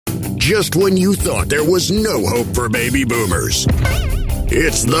just when you thought there was no hope for baby boomers.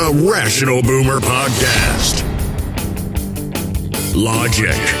 It's the Rational Boomer Podcast.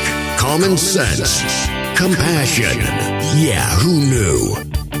 Logic, common sense, compassion. Yeah, who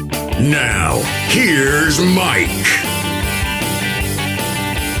knew? Now, here's Mike.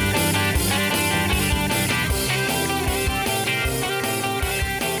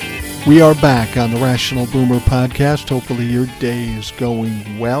 We are back on the Rational Boomer Podcast. Hopefully your day is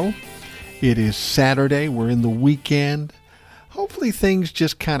going well. It is Saturday. We're in the weekend. Hopefully things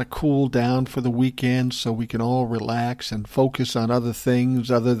just kind of cool down for the weekend so we can all relax and focus on other things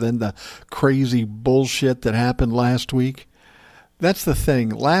other than the crazy bullshit that happened last week. That's the thing.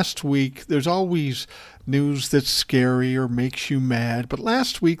 Last week, there's always news that's scary or makes you mad. But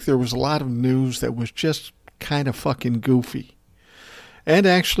last week, there was a lot of news that was just kind of fucking goofy. And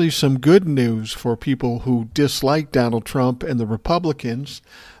actually some good news for people who dislike Donald Trump and the Republicans.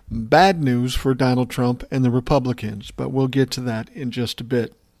 Bad news for Donald Trump and the Republicans, but we'll get to that in just a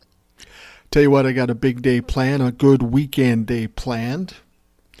bit. Tell you what, I got a big day planned, a good weekend day planned.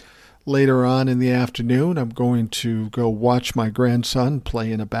 Later on in the afternoon, I'm going to go watch my grandson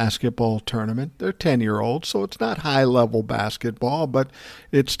play in a basketball tournament. They're 10-year-olds, so it's not high-level basketball, but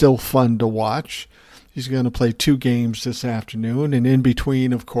it's still fun to watch. He's going to play 2 games this afternoon, and in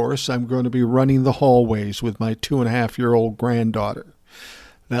between, of course, I'm going to be running the hallways with my 2.5-year-old granddaughter.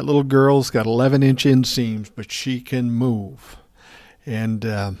 That little girl's got 11-inch inseams, but she can move.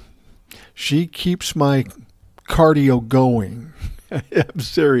 And she keeps my cardio going. I'm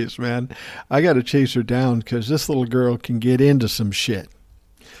serious, man. I got to chase her down because this little girl can get into some shit.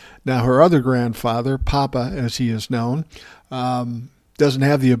 Now, her other grandfather, Papa, as he is known, doesn't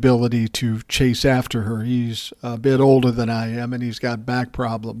have the ability to chase after her. He's a bit older than I am, and he's got back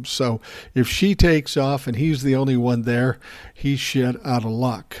problems. So if she takes off and he's the only one there, he's shit out of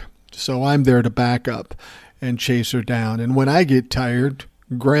luck. So I'm there to back up and chase her down. And when I get tired,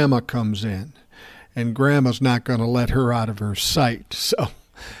 Grandma comes in, and Grandma's not going to let her out of her sight. So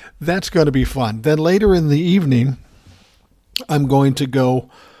that's going to be fun. Then later in the evening, I'm going to go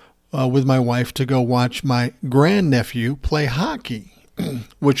with my wife to go watch my grandnephew play hockey,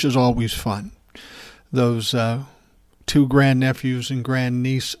 which is always fun. Those 2 grandnephews and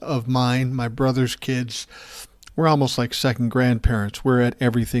grandniece of mine, my brother's kids, we're almost like second grandparents. We're at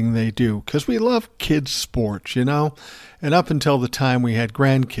everything they do because we love kids' sports, you know. And up until the time we had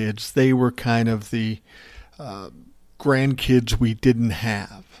grandkids, they were kind of the grandkids we didn't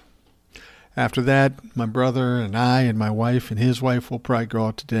have. After that, my brother and I and my wife and his wife will probably go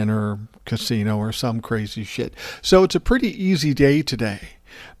out to dinner or casino or some crazy shit. So it's a pretty easy day today.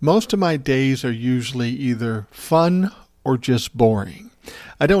 Most of my days are usually either fun or just boring.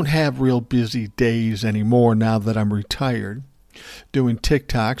 I don't have real busy days anymore now that I'm retired. Doing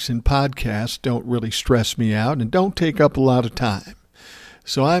TikToks and podcasts don't really stress me out and don't take up a lot of time.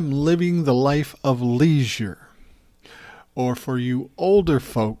 So I'm living the life of leisure. Or for you older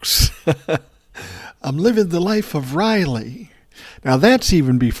folks, I'm living the life of Riley. Now that's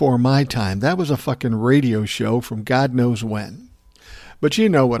even before my time. That was a fucking radio show from God knows when. But you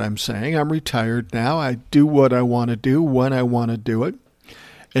know what I'm saying. I'm retired now. I do what I want to do when I want to do it.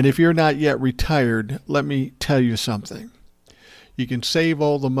 And if you're not yet retired, let me tell you something. You can save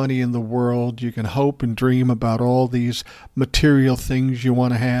all the money in the world. You can hope and dream about all these material things you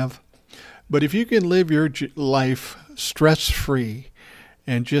want to have. But if you can live your life stress-free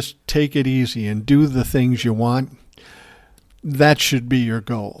and just take it easy and do the things you want, that should be your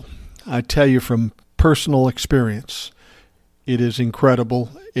goal. I tell you from personal experience, it is incredible.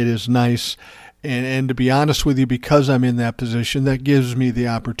 It is nice. And to be honest with you, because I'm in that position, that gives me the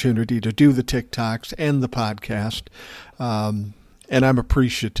opportunity to do the TikToks and the podcast. And I'm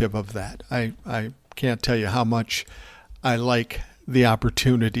appreciative of that. I can't tell you how much I like the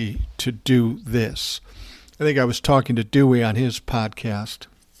opportunity to do this. I think I was talking to Dewey on his podcast.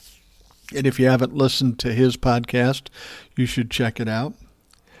 And if you haven't listened to his podcast, you should check it out.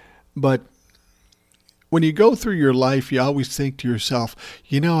 But when you go through your life, you always think to yourself,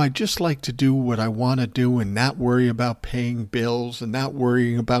 you know, I'd just like to do what I want to do and not worry about paying bills and not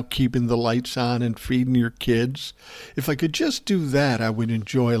worrying about keeping the lights on and feeding your kids. If I could just do that, I would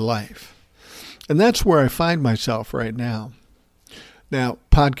enjoy life. And that's where I find myself right now. Now,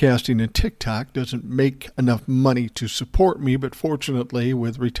 podcasting and TikTok doesn't make enough money to support me, but fortunately,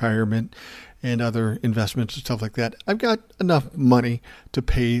 with retirement and other investments and stuff like that, I've got enough money to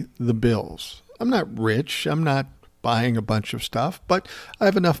pay the bills. I'm not rich. I'm not buying a bunch of stuff, but I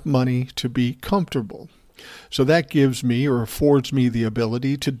have enough money to be comfortable. So that gives me or affords me the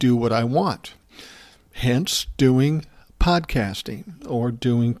ability to do what I want. Hence, doing podcasting or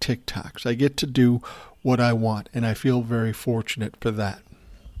doing TikToks. I get to do what I want, and I feel very fortunate for that.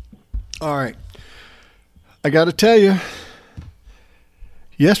 All right. I got to tell you,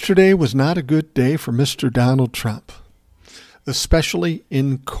 yesterday was not a good day for Mr. Donald Trump, especially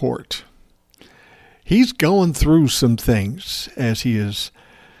in court. He's going through some things, as he has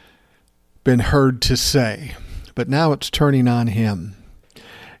been heard to say, but now it's turning on him.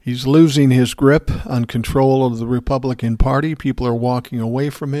 He's losing his grip on control of the Republican Party. People are walking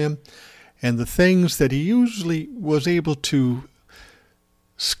away from him, and the things that he usually was able to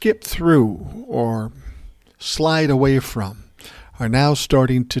skip through or slide away from are now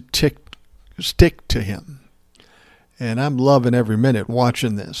starting to stick to him. And I'm loving every minute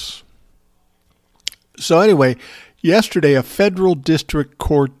watching this. So anyway, yesterday a federal district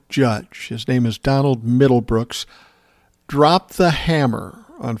court judge, his name is Donald Middlebrooks, dropped the hammer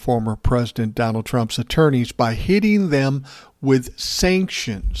on former President Donald Trump's attorneys by hitting them with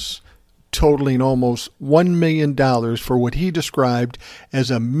sanctions totaling almost $1 million for what he described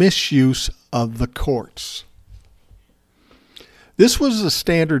as a misuse of the courts. This was a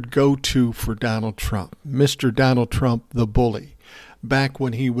standard go-to for Donald Trump, Mr. Donald Trump the bully, back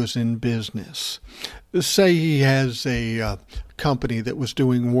when he was in business. Say he has a company that was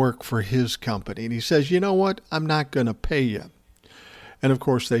doing work for his company, and he says, you know what, I'm not going to pay you. And of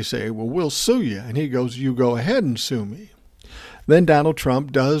course they say, well, we'll sue you. And he goes, you go ahead and sue me. Then Donald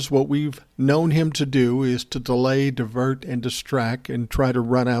Trump does what we've known him to do, is to delay, divert, and distract and try to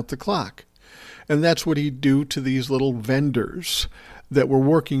run out the clock. And that's what he'd do to these little vendors that were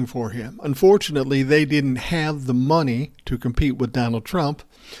working for him. Unfortunately, they didn't have the money to compete with Donald Trump.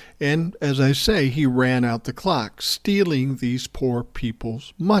 And as I say, he ran out the clock, stealing these poor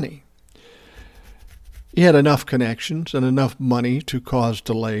people's money. He had enough connections and enough money to cause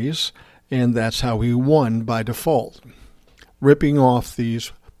delays, and that's how he won by default, ripping off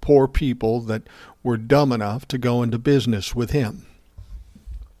these poor people that were dumb enough to go into business with him.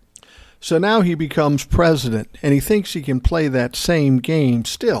 So now he becomes president, and he thinks he can play that same game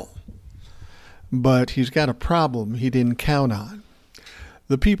still. But he's got a problem he didn't count on.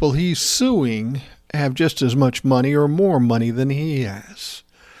 The people he's suing have just as much money or more money than he has.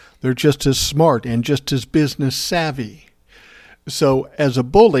 They're just as smart and just as business savvy. So as a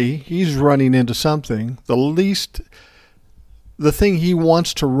bully, he's running into something, the thing he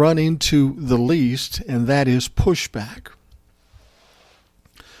wants to run into the least, and that is pushback.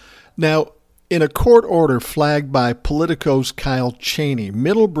 Now, in a court order flagged by Politico's Kyle Cheney,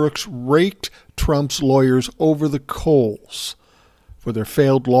 Middlebrooks raked Trump's lawyers over the coals for their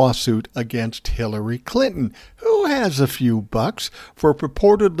failed lawsuit against Hillary Clinton, who has a few bucks, for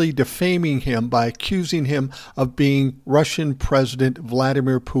purportedly defaming him by accusing him of being Russian President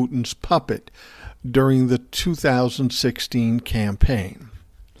Vladimir Putin's puppet during the 2016 campaign.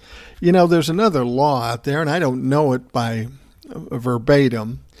 You know, there's another law out there, and I don't know it by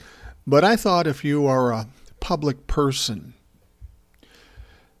verbatim, but I thought if you are a public person,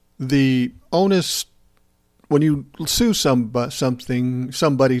 the onus, when you sue somebody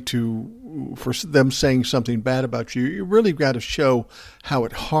for them saying something bad about you, you really got to show how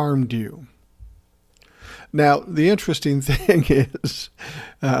it harmed you. Now, the interesting thing is,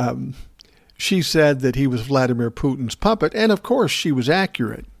 she said that he was Vladimir Putin's puppet, and of course she was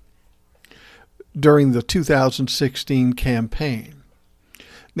accurate during the 2016 campaign.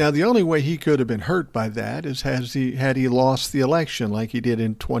 Now, the only way he could have been hurt by that is had he lost the election like he did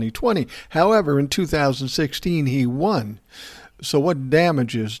in 2020. However, in 2016, he won. So what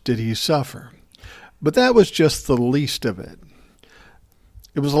damages did he suffer? But that was just the least of it.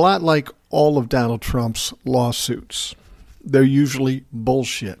 It was a lot like all of Donald Trump's lawsuits. They're usually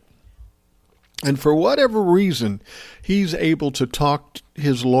bullshit. And for whatever reason, he's able to talk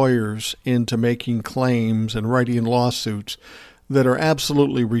his lawyers into making claims and writing lawsuits that are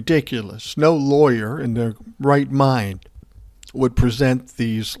absolutely ridiculous. No lawyer in their right mind would present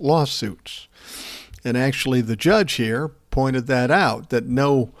these lawsuits. And actually, the judge here pointed that out, that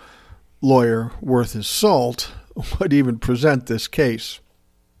no lawyer worth his salt would even present this case.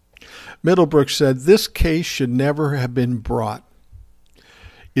 Middlebrooks said this case should never have been brought.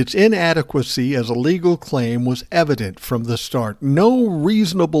 Its inadequacy as a legal claim was evident from the start. No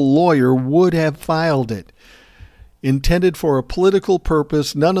reasonable lawyer would have filed it. Intended for a political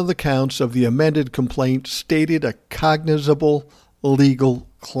purpose, none of the counts of the amended complaint stated a cognizable legal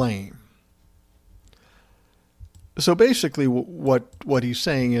claim. So basically what he's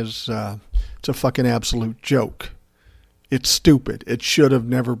saying is it's a fucking absolute joke. It's stupid. It should have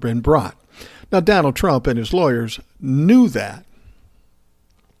never been brought. Now, Donald Trump and his lawyers knew that.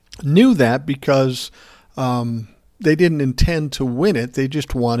 Knew that because they didn't intend to win it. They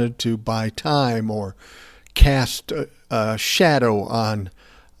just wanted to buy time or cast a shadow on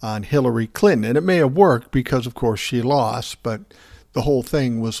Hillary Clinton. And it may have worked because, of course, she lost, but the whole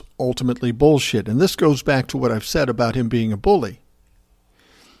thing was ultimately bullshit. And this goes back to what I've said about him being a bully.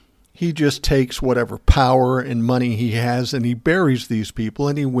 He just takes whatever power and money he has and he buries these people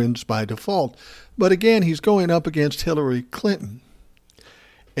and he wins by default. But again, he's going up against Hillary Clinton.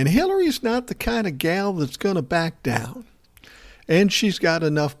 And Hillary's not the kind of gal that's going to back down. And she's got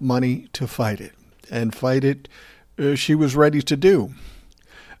enough money to fight it. And fight it she was ready to do.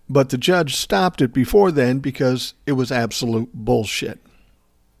 But the judge stopped it before then because it was absolute bullshit.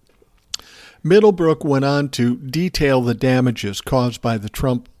 Middlebrook went on to detail the damages caused by the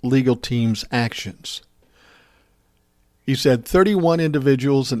Trump legal team's actions. He said 31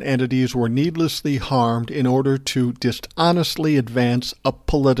 individuals and entities were needlessly harmed in order to dishonestly advance a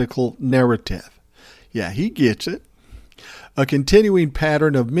political narrative. Yeah, he gets it. A continuing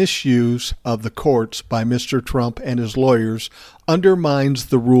pattern of misuse of the courts by Mr. Trump and his lawyers undermines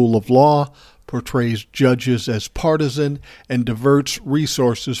the rule of law, portrays judges as partisan, and diverts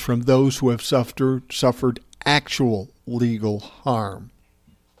resources from those who have suffered actual legal harm.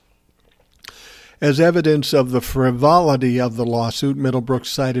 As evidence of the frivolity of the lawsuit, Middlebrook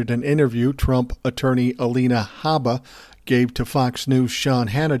cited an interview Trump attorney Alina Habba gave to Fox News' Sean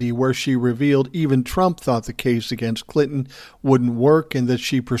Hannity, where she revealed even Trump thought the case against Clinton wouldn't work and that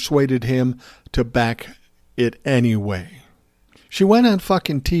she persuaded him to back it anyway. She went on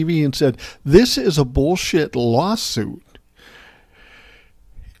fucking TV and said, this is a bullshit lawsuit.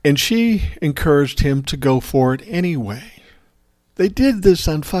 And she encouraged him to go for it anyway. They did this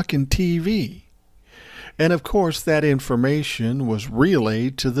on fucking TV. And of course, that information was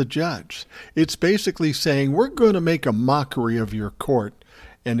relayed to the judge. It's basically saying, we're going to make a mockery of your court,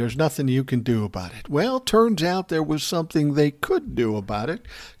 and there's nothing you can do about it. Well, turns out there was something they could do about it,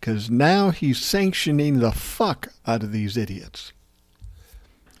 because now he's sanctioning the fuck out of these idiots.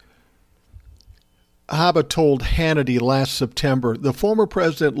 Habba told Hannity last September, the former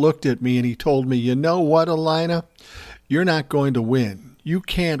president looked at me and he told me, you know what, Alina? You're not going to win. You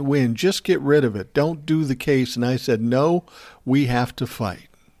can't win. Just get rid of it. Don't do the case. And I said, no, we have to fight.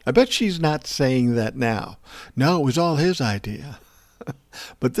 I bet she's not saying that now. No, it was all his idea.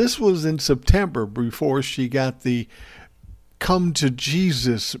 But this was in September before she got the come to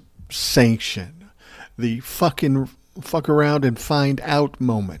Jesus sanction, the fucking fuck around and find out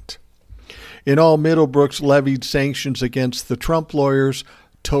moment. In all, Middlebrooks levied sanctions against the Trump lawyers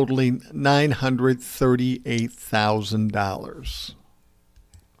totaling $938,000.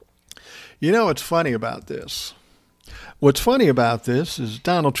 You know what's funny about this? What's funny about this is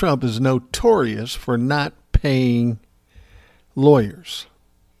Donald Trump is notorious for not paying lawyers.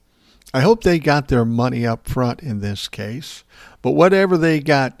 I hope they got their money up front in this case, but whatever they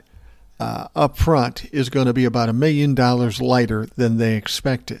got up front is going to be about $1 million lighter than they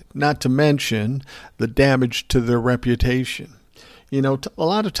expected, not to mention the damage to their reputation. You know, a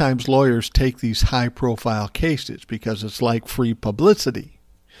lot of times lawyers take these high-profile cases because it's like free publicity.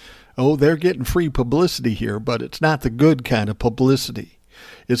 Oh, they're getting free publicity here, but it's not the good kind of publicity.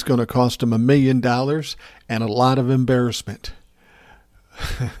 It's going to cost them $1 million and a lot of embarrassment.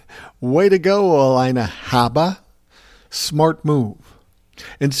 Way to go, Alina Habba. Smart move.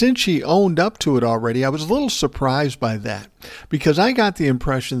 And since she owned up to it already, I was a little surprised by that because I got the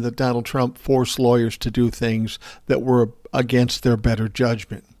impression that Donald Trump forced lawyers to do things that were against their better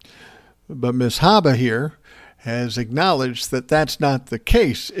judgment. But Ms. Habba here has acknowledged that that's not the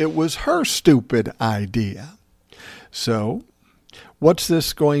case. It was her stupid idea. So, what's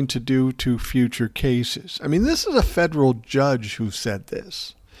this going to do to future cases? I mean, this is a federal judge who said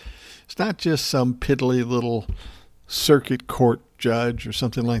this. It's not just some piddly little circuit court judge or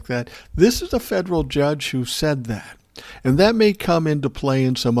something like that. This is a federal judge who said that. And that may come into play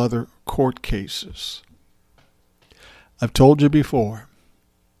in some other court cases. I've told you before.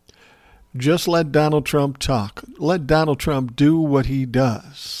 Just let Donald Trump talk. Let Donald Trump do what he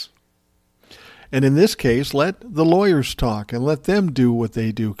does. And in this case, let the lawyers talk and let them do what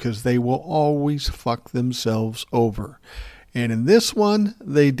they do because they will always fuck themselves over. And in this one,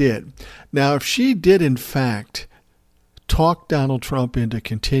 they did. Now, if she did, in fact, talk Donald Trump into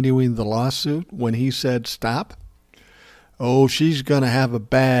continuing the lawsuit when he said stop, oh, she's going to have a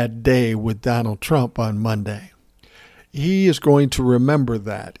bad day with Donald Trump on Monday. He is going to remember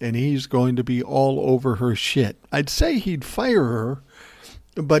that, and he's going to be all over her shit. I'd say he'd fire her,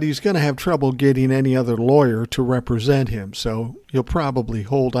 but he's going to have trouble getting any other lawyer to represent him, so he'll probably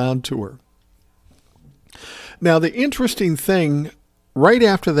hold on to her. Now, the interesting thing right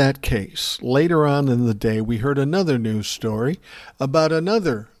after that case, later on in the day, we heard another news story about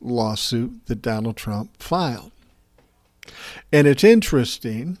another lawsuit that Donald Trump filed. And it's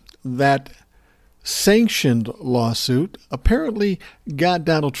interesting that sanctioned lawsuit apparently got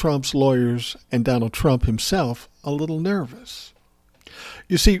Donald Trump's lawyers and Donald Trump himself a little nervous.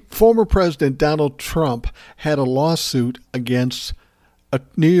 You see, former President Donald Trump had a lawsuit against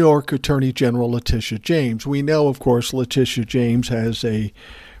New York Attorney General Letitia James. We know, of course, Letitia James has a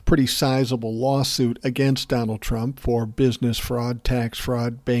pretty sizable lawsuit against Donald Trump for business fraud, tax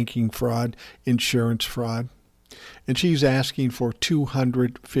fraud, banking fraud, insurance fraud. And she's asking for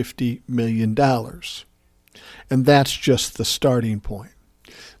 $250 million. And that's just the starting point.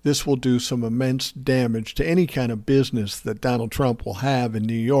 This will do some immense damage to any kind of business that Donald Trump will have in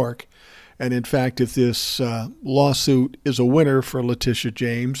New York. And in fact, if this lawsuit is a winner for Letitia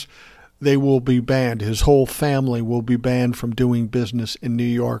James, they will be banned. His whole family will be banned from doing business in New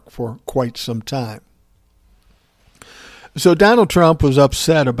York for quite some time. So Donald Trump was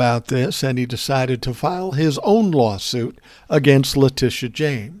upset about this, and he decided to file his own lawsuit against Letitia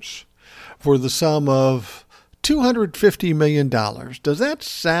James for the sum of $250 million. Does that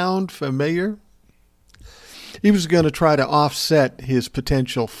sound familiar? He was going to try to offset his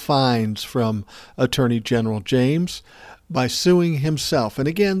potential fines from Attorney General James by suing himself. And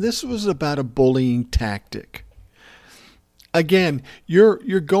again, this was about a bullying tactic. Again,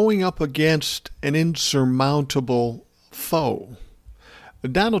 you're going up against an insurmountable foe.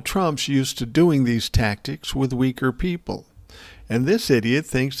 Donald Trump's used to doing these tactics with weaker people. And this idiot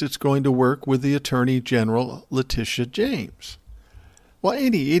thinks it's going to work with the Attorney General Letitia James. Well,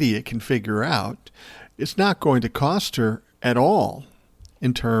 any idiot can figure out it's not going to cost her at all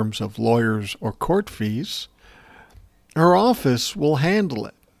in terms of lawyers or court fees. Her office will handle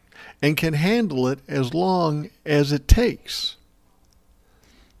it and can handle it as long as it takes.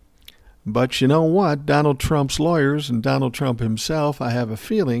 But you know what? Donald Trump's lawyers and Donald Trump himself, I have a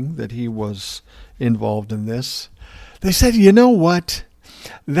feeling that he was involved in this. They said, you know what?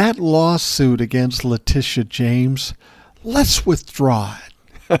 That lawsuit against Letitia James, let's withdraw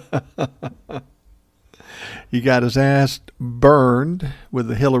it. He got his ass burned with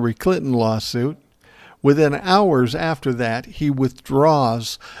the Hillary Clinton lawsuit. Within hours after that, he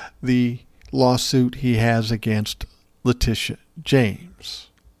withdraws the lawsuit he has against Letitia James.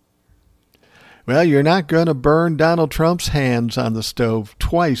 Well, you're not going to burn Donald Trump's hands on the stove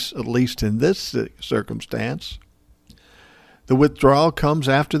twice, at least in this circumstance. The withdrawal comes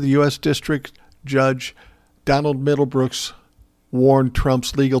after the U.S. District Judge Donald Middlebrooks warned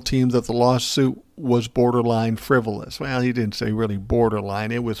Trump's legal team that the lawsuit was borderline frivolous. Well, he didn't say really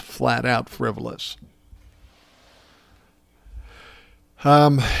borderline. It was flat out frivolous.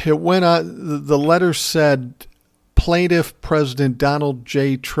 It went on. The letter said, plaintiff President Donald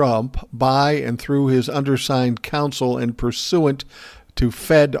J. Trump, by and through his undersigned counsel and pursuant to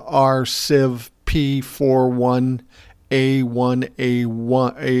Fed R. Civ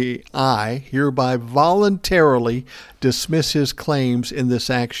P41A1AI, hereby voluntarily dismiss his claims in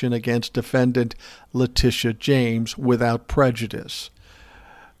this action against defendant Letitia James without prejudice.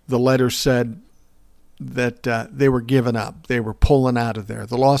 The letter said that they were giving up. They were pulling out of there.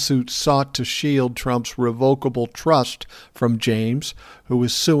 The lawsuit sought to shield Trump's revocable trust from James, who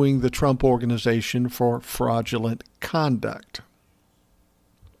is suing the Trump Organization for fraudulent conduct.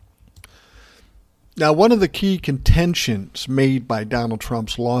 Now, one of the key contentions made by Donald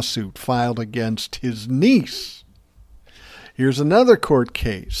Trump's lawsuit filed against his niece. Here's another court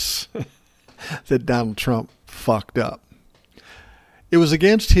case that Donald Trump fucked up. It was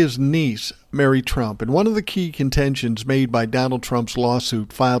against his niece, Mary Trump, and one of the key contentions made by Donald Trump's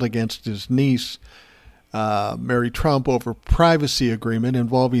lawsuit filed against his niece, Mary Trump, over privacy agreement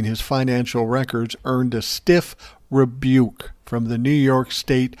involving his financial records earned a stiff rebuke from the New York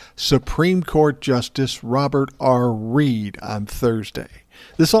State Supreme Court Justice Robert R. Reed on Thursday.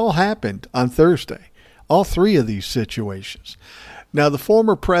 This all happened on Thursday, all three of these situations. Now, the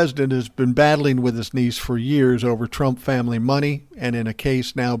former president has been battling with his niece for years over Trump family money, and in a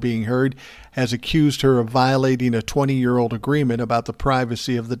case now being heard, has accused her of violating a 20-year-old agreement about the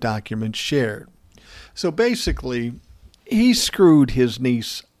privacy of the documents shared. So basically, he screwed his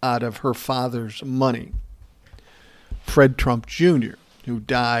niece out of her father's money. Fred Trump Jr., who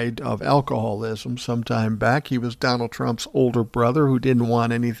died of alcoholism some time back. He was Donald Trump's older brother who didn't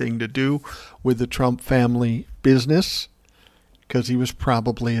want anything to do with the Trump family business, because he was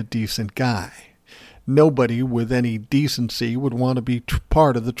probably a decent guy. Nobody with any decency would want to be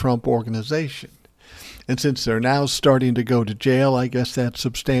part of the Trump Organization. And since they're now starting to go to jail, I guess that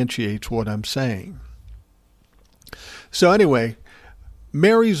substantiates what I'm saying. So anyway,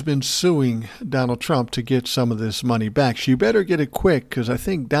 Mary's been suing Donald Trump to get some of this money back. She better get it quick because I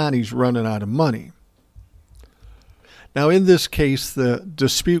think Donnie's running out of money. Now, in this case, the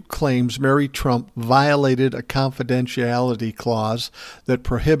dispute claims Mary Trump violated a confidentiality clause that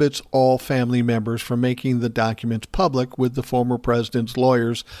prohibits all family members from making the documents public, with the former president's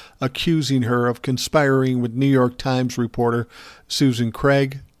lawyers accusing her of conspiring with New York Times reporter Susan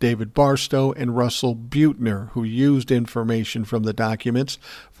Craig, David Barstow, and Russell Buettner, who used information from the documents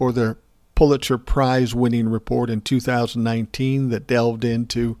for their Pulitzer Prize-winning report in 2019 that delved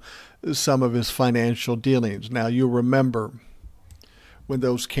into some of his financial dealings. Now, you remember when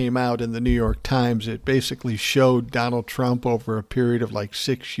those came out in the New York Times, it basically showed Donald Trump over a period of like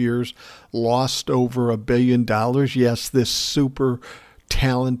 6 years lost over $1 billion. Yes, this super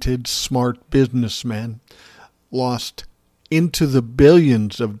talented, smart businessman lost into the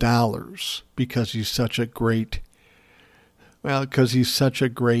billions of dollars because he's such a great,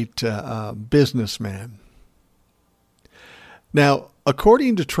 businessman. Now,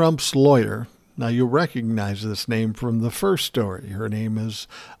 according to Trump's lawyer, now you'll recognize this name from the first story. Her name is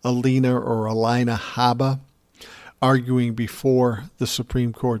Alina Habba, arguing before the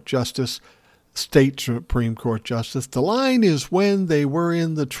State Supreme Court Justice. The line is when they were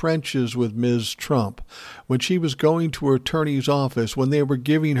in the trenches with Ms. Trump, when she was going to her attorney's office, when they were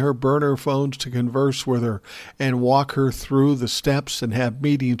giving her burner phones to converse with her and walk her through the steps and have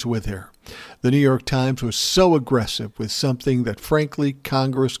meetings with her. The New York Times was so aggressive with something that, frankly,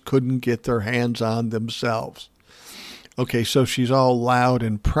 Congress couldn't get their hands on themselves. Okay, so she's all loud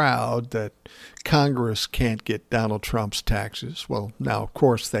and proud that Congress can't get Donald Trump's taxes. Well, now, of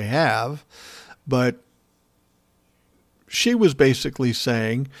course, they have, but she was basically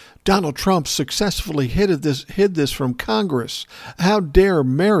saying Donald Trump successfully hid this from Congress. How dare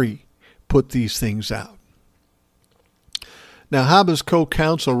Mary put these things out? Now, Habba's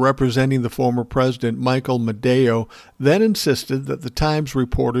co-counsel representing the former president, Michael Medeo, then insisted that the Times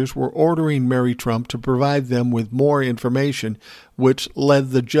reporters were ordering Mary Trump to provide them with more information, which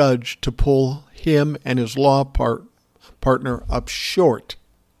led the judge to pull him and his law partner up short.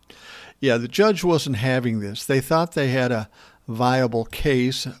 Yeah, the judge wasn't having this. They thought they had a viable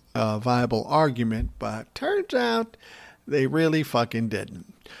case, a viable argument, but turns out they really fucking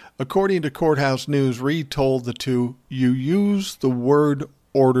didn't. According to Courthouse News, Reed told the two, "You use the word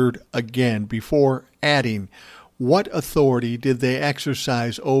ordered again," before adding, "What authority did they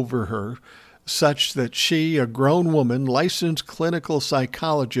exercise over her such that she, a grown woman, licensed clinical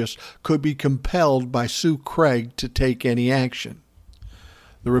psychologist, could be compelled by Sue Craig to take any action?"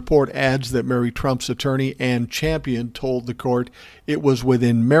 The report adds that Mary Trump's attorney, Ann Champion, told the court it was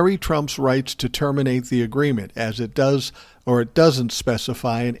within Mary Trump's rights to terminate the agreement, as it doesn't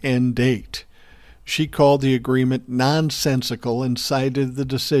specify an end date. She called the agreement nonsensical and cited the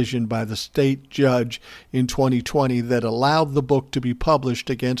decision by the state judge in 2020 that allowed the book to be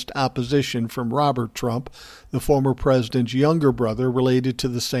published against opposition from Robert Trump, the former president's younger brother, related to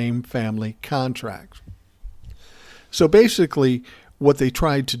the same family contract. So basically, what they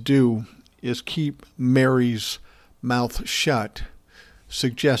tried to do is keep Mary's mouth shut,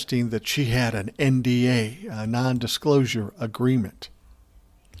 suggesting that she had an NDA, a non-disclosure agreement.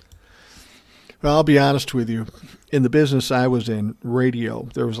 Well, I'll be honest with you. In the business I was in, radio,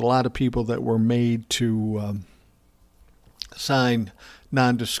 there was a lot of people that were made to sign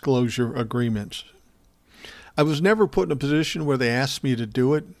non-disclosure agreements. I was never put in a position where they asked me to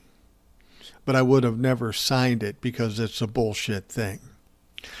do it, but I would have never signed it because it's a bullshit thing.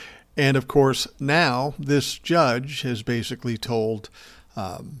 And of course, now this judge has basically told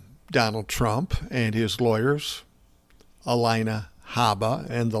Donald Trump and his lawyers, Alina Habba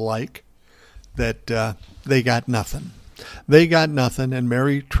and the like, that they got nothing. They got nothing, and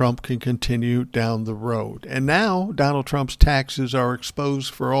Mary Trump can continue down the road. And now Donald Trump's taxes are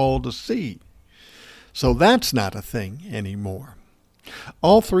exposed for all to see. So that's not a thing anymore.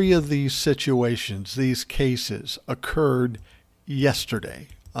 All three of these situations, these cases, occurred yesterday,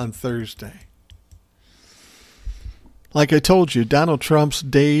 on Thursday. Like I told you, Donald Trump's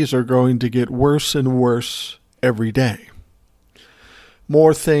days are going to get worse and worse every day.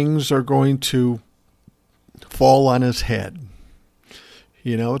 More things are going to fall on his head.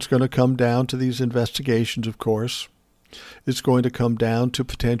 You know, it's going to come down to these investigations, of course. It's going to come down to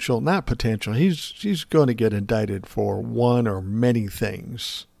he's going to get indicted for one or many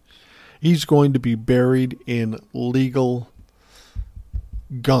things. He's going to be buried in legal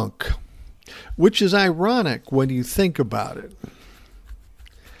gunk, which is ironic when you think about it.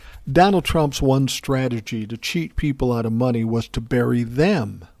 Donald Trump's one strategy to cheat people out of money was to bury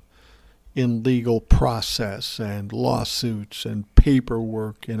them in legal process and lawsuits and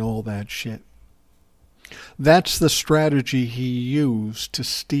paperwork and all that shit. That's the strategy he used to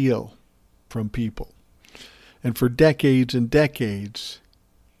steal from people. And for decades and decades,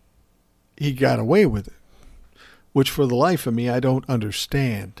 he got away with it, which for the life of me, I don't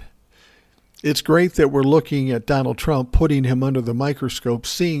understand. It's great that we're looking at Donald Trump, putting him under the microscope,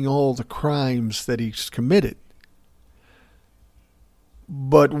 seeing all the crimes that he's committed.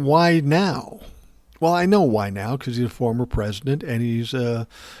 But why now? Well, I know why now, because he's a former president and he's a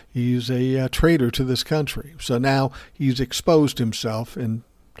traitor to this country. So now he's exposed himself and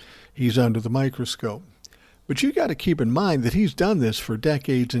he's under the microscope. But you got to keep in mind that he's done this for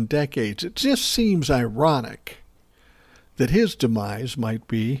decades and decades. It just seems ironic that his demise might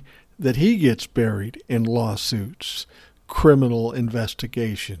be that he gets buried in lawsuits, criminal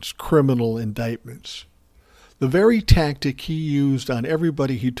investigations, criminal indictments. The very tactic he used on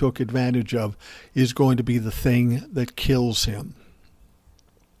everybody he took advantage of is going to be the thing that kills him.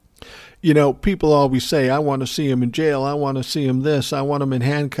 You know, people always say, I want to see him in jail, I want to see him this, I want him in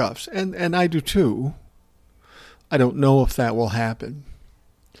handcuffs. And I do too. I don't know if that will happen.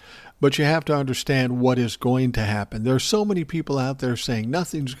 But you have to understand what is going to happen. There are so many people out there saying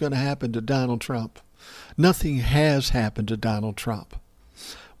nothing's going to happen to Donald Trump. Nothing has happened to Donald Trump.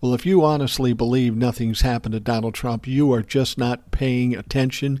 Well, if you honestly believe nothing's happened to Donald Trump, you are just not paying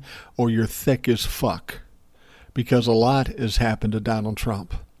attention or you're thick as fuck. Because a lot has happened to Donald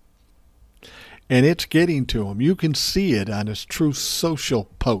Trump. And it's getting to him. You can see it on his Truth Social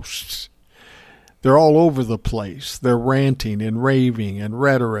posts. They're all over the place. They're ranting and raving and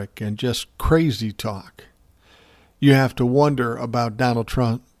rhetoric and just crazy talk. You have to wonder about Donald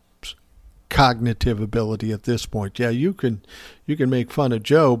Trump's cognitive ability at this point. Yeah, you can make fun of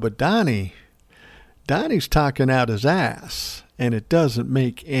Joe, but Donnie's talking out his ass, and it doesn't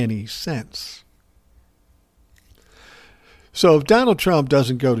make any sense. So if Donald Trump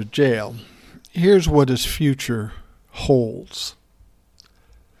doesn't go to jail, here's what his future holds.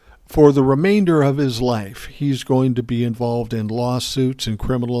 For the remainder of his life, he's going to be involved in lawsuits and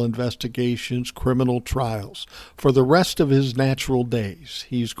criminal investigations, criminal trials. For the rest of his natural days,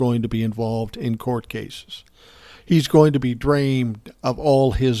 he's going to be involved in court cases. He's going to be drained of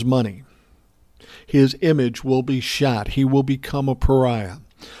all his money. His image will be shot. He will become a pariah.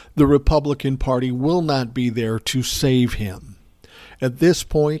 The Republican Party will not be there to save him. At this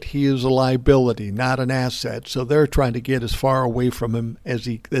point, he is a liability, not an asset, so they're trying to get as far away from him as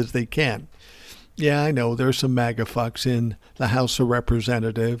they can. Yeah, I know there's some MAGA fucks in the House of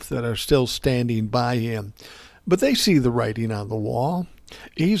Representatives that are still standing by him, but they see the writing on the wall.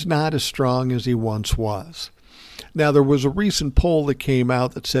 He's not as strong as he once was. Now, there was a recent poll that came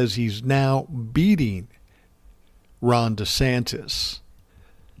out that says he's now beating Ron DeSantis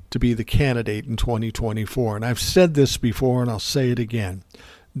to be the candidate in 2024. And I've said this before and I'll say it again.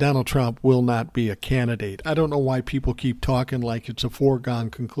 Donald Trump will not be a candidate. I don't know why people keep talking like it's a foregone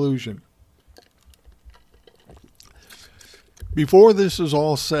conclusion. Before this is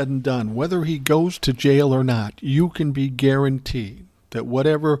all said and done, whether he goes to jail or not, you can be guaranteed that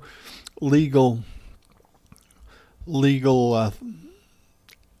whatever legal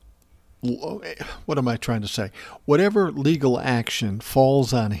what am I trying to say? Whatever legal action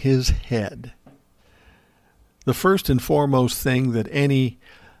falls on his head, the first and foremost thing that any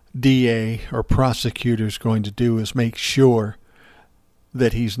DA or prosecutor is going to do is make sure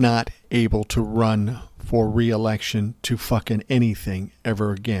that he's not able to run for re-election to fucking anything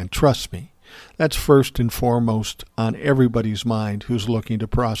ever again. Trust me. That's first and foremost on everybody's mind who's looking to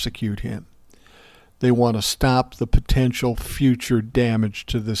prosecute him. They want to stop the potential future damage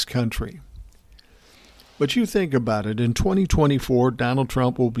to this country. But you think about it, in 2024, Donald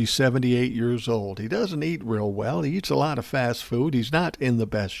Trump will be 78 years old. He doesn't eat real well. He eats a lot of fast food. He's not in the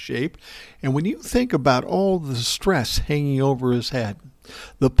best shape. And when you think about all the stress hanging over his head,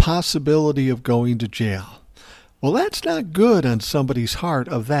 the possibility of going to jail, well, that's not good on somebody's heart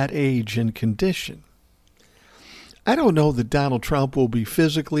of that age and condition. I don't know that Donald Trump will be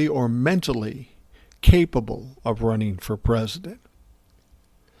physically or mentally capable of running for president.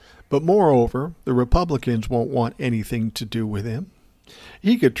 But moreover, the Republicans won't want anything to do with him.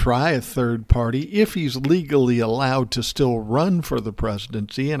 He could try a third party if he's legally allowed to still run for the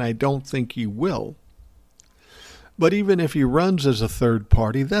presidency, and I don't think he will. But even if he runs as a third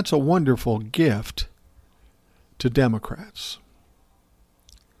party, that's a wonderful gift to Democrats.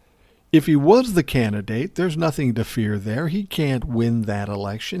 If he was the candidate, there's nothing to fear there. He can't win that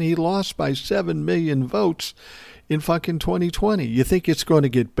election. He lost by 7 million votes in fucking 2020. You think it's going to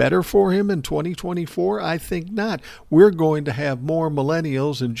get better for him in 2024? I think not. We're going to have more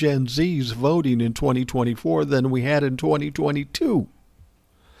millennials and Gen Zs voting in 2024 than we had in 2022.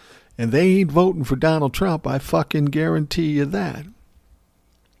 And they ain't voting for Donald Trump. I fucking guarantee you that.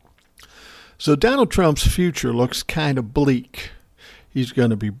 So Donald Trump's future looks kind of bleak. He's going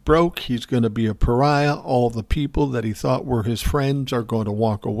to be broke. He's going to be a pariah. All the people that he thought were his friends are going to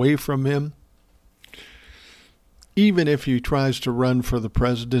walk away from him. Even if he tries to run for the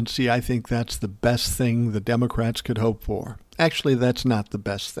presidency, I think that's the best thing the Democrats could hope for. Actually, that's not the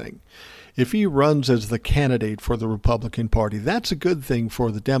best thing. If he runs as the candidate for the Republican Party, that's a good thing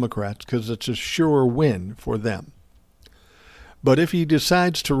for the Democrats because it's a sure win for them. But if he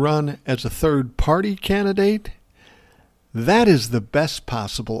decides to run as a third-party candidate, that is the best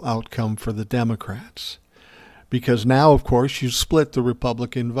possible outcome for the Democrats. Because now, of course, you split the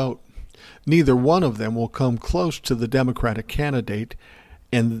Republican vote. Neither one of them will come close to the Democratic candidate,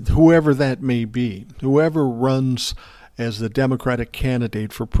 and whoever that may be, whoever runs as the Democratic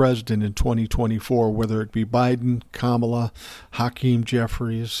candidate for president in 2024, whether it be Biden, Kamala, Hakeem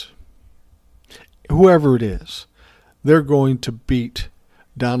Jeffries, whoever it is, they're going to beat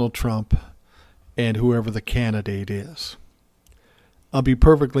Donald Trump and whoever the candidate is. I'll be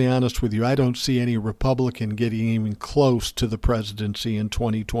perfectly honest with you. I don't see any Republican getting even close to the presidency in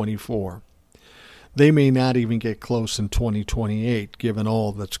 2024. They may not even get close in 2028, given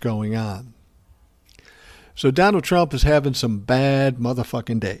all that's going on. So Donald Trump is having some bad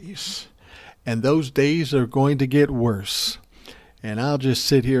motherfucking days. And those days are going to get worse. And I'll just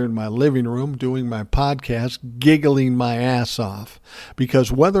sit here in my living room doing my podcast, giggling my ass off.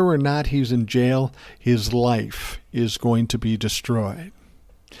 Because whether or not he's in jail, his life is going to be destroyed.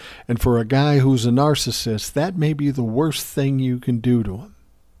 And for a guy who's a narcissist, that may be the worst thing you can do to him.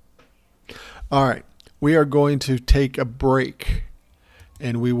 All right, we are going to take a break,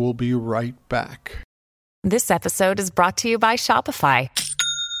 and we will be right back. This episode is brought to you by Shopify.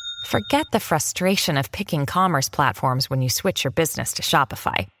 Forget the frustration of picking commerce platforms when you switch your business to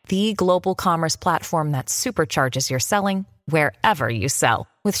Shopify, the global commerce platform that supercharges your selling wherever you sell.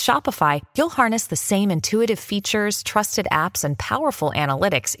 With Shopify, you'll harness the same intuitive features, trusted apps, and powerful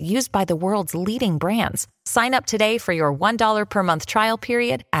analytics used by the world's leading brands. Sign up today for your $1 per month trial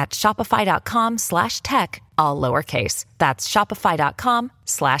period at shopify.com/tech, all lowercase. That's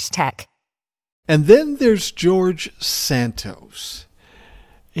shopify.com/tech. And then there's George Santos.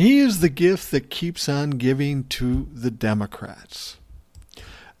 He is the gift that keeps on giving to the Democrats.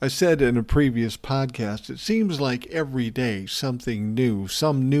 I said in a previous podcast, it seems like every day something new,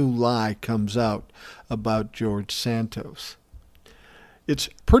 some new lie comes out about George Santos. It's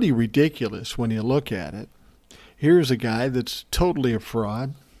pretty ridiculous when you look at it. Here's a guy that's totally a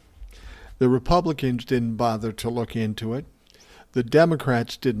fraud. The Republicans didn't bother to look into it. The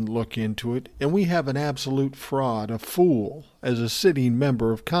Democrats didn't look into it, and we have an absolute fraud, a fool, as a sitting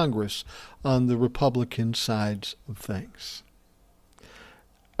member of Congress on the Republican sides of things.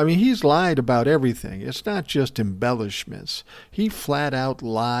 I mean, he's lied about everything. It's not just embellishments. He flat out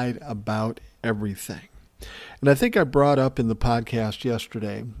lied about everything. And I think I brought up in the podcast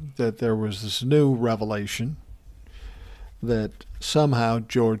yesterday that there was this new revelation that somehow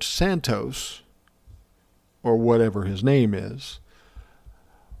George Santos, or whatever his name is,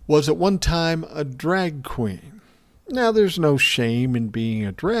 was at one time a drag queen. Now, there's no shame in being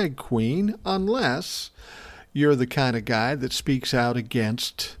a drag queen unless you're the kind of guy that speaks out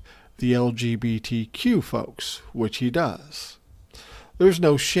against the LGBTQ folks, which he does. There's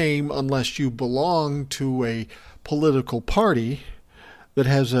no shame unless you belong to a political party that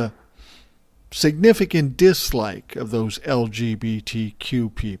has a significant dislike of those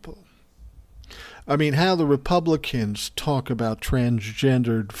LGBTQ people. I mean, how the Republicans talk about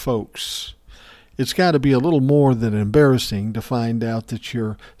transgendered folks. It's got to be a little more than embarrassing to find out that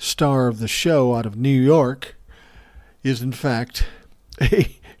your star of the show out of New York is, in fact,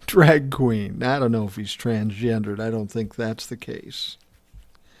 a drag queen. I don't know if he's transgendered. I don't think that's the case.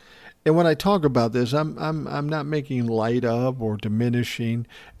 And when I talk about this, I'm not making light of or diminishing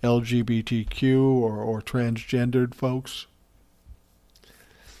LGBTQ or transgendered folks.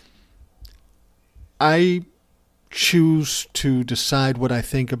 I choose to decide what I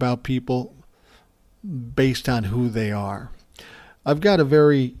think about people based on who they are. I've got a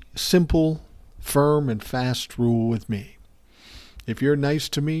very simple, firm, and fast rule with me. If you're nice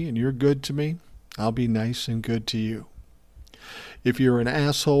to me and you're good to me, I'll be nice and good to you. If you're an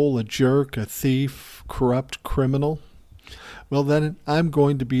asshole, a jerk, a thief, corrupt criminal, well, then I'm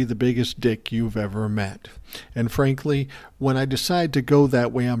going to be the biggest dick you've ever met. And frankly, when I decide to go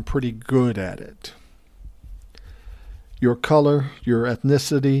that way, I'm pretty good at it. Your color, your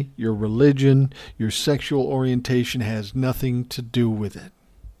ethnicity, your religion, your sexual orientation has nothing to do with it.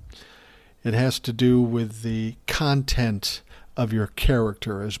 It has to do with the content of your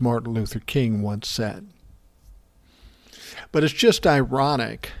character, as Martin Luther King once said. But it's just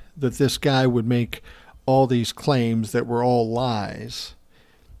ironic that this guy would make all these claims that were all lies.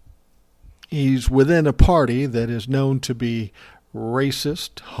 He's within a party that is known to be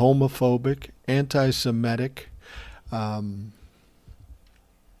racist, homophobic, anti-Semitic,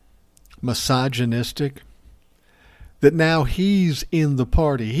 misogynistic, that now he's in the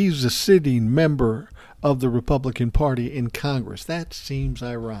party. He's a sitting member of the Republican Party in Congress. That seems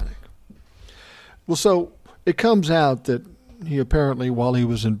ironic. Well, so it comes out that he apparently, while he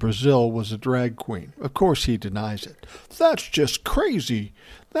was in Brazil, was a drag queen. Of course he denies it. That's just crazy.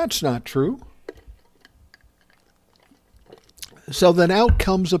 That's not true. So then out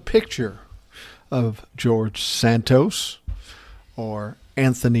comes a picture of George Santos or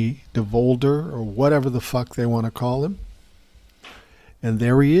Anthony DeVolder or whatever the fuck they want to call him. And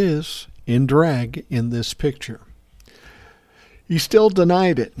there he is in drag in this picture. He still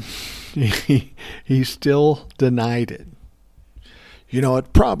denied it. He still denied it. You know, it's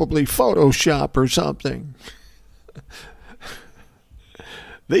probably Photoshop or something.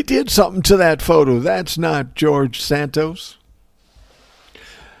 They did something to that photo. That's not George Santos.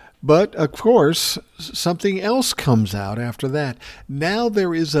 But, of course, something else comes out after that. Now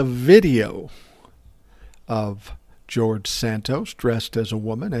there is a video of George Santos dressed as a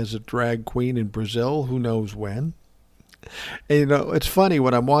woman, as a drag queen in Brazil, who knows when. And, you know, it's funny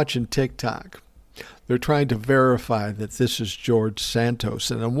when I'm watching TikTok. They're trying to verify that this is George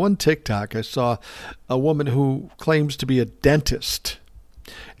Santos. And on one TikTok, I saw a woman who claims to be a dentist.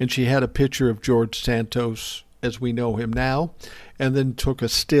 And she had a picture of George Santos as we know him now, and then took a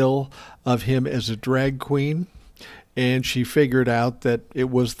still of him as a drag queen. And she figured out that it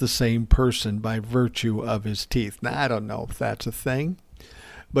was the same person by virtue of his teeth. Now, I don't know if that's a thing.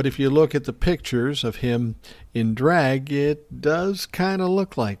 But if you look at the pictures of him in drag, it does kind of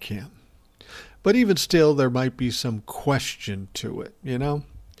look like him. But even still, there might be some question to it, you know?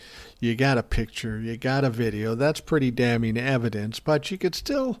 You got a picture, you got a video, that's pretty damning evidence, but you could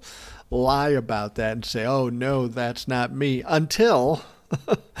still lie about that and say, oh, no, that's not me, until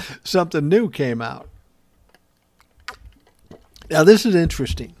something new came out. Now, this is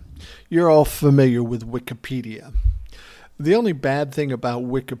interesting. You're all familiar with Wikipedia. The only bad thing about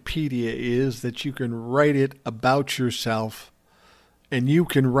Wikipedia is that you can write it about yourself, and you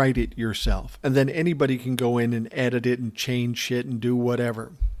can write it yourself. And then anybody can go in and edit it and change shit and do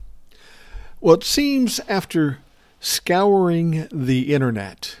whatever. Well, it seems after scouring the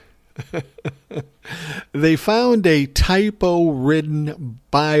internet, they found a typo-ridden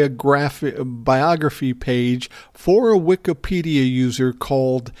biography page for a Wikipedia user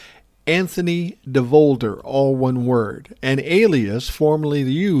called Anthony DeVolder, all one word, an alias formerly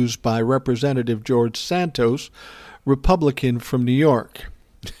used by Representative George Santos, Republican from New York.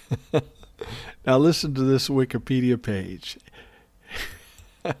 Now listen to this Wikipedia page.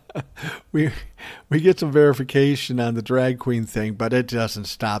 We get some verification on the drag queen thing, but it doesn't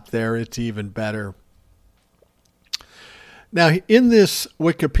stop there. It's even better. Now, in this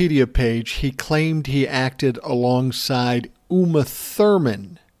Wikipedia page, he claimed he acted alongside Uma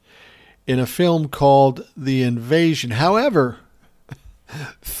Thurman in a film called The Invasion. However,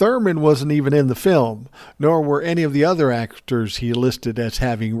 Thurman wasn't even in the film, nor were any of the other actors he listed as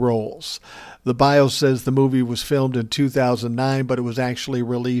having roles. The bio says the movie was filmed in 2009, but it was actually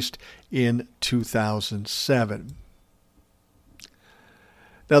released in 2007.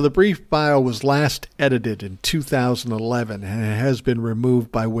 Now, the brief bio was last edited in 2011 and it has been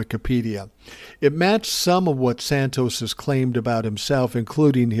removed by Wikipedia. It matched some of what Santos has claimed about himself,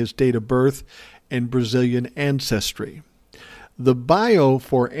 including his date of birth and Brazilian ancestry. The bio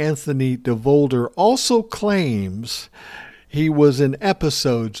for Anthony DeVolder also claims he was in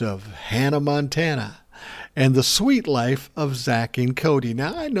episodes of Hannah Montana and The Sweet Life of Zack and Cody.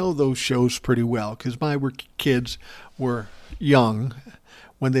 Now, I know those shows pretty well because my kids were young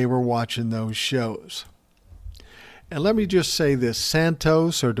when they were watching those shows. And let me just say this,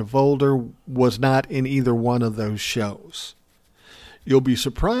 Santos or DeVolder was not in either one of those shows. You'll be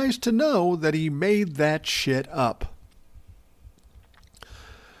surprised to know that he made that shit up.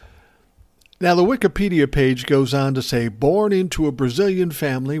 Now, the Wikipedia page goes on to say, born into a Brazilian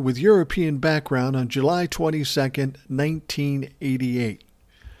family with European background on July 22nd, 1988.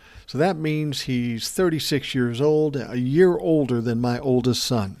 So that means he's 36 years old, a year older than my oldest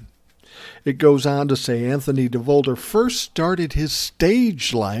son. It goes on to say Anthony DeVolder first started his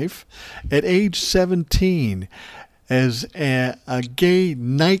stage life at age 17 as a gay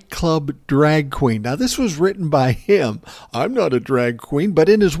nightclub drag queen. Now, this was written by him. I'm not a drag queen, but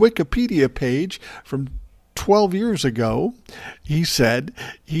in his Wikipedia page from 12 years ago, he said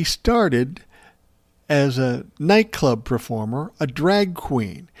he started as a nightclub performer, a drag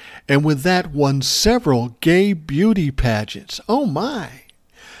queen, and with that won several gay beauty pageants. Oh my!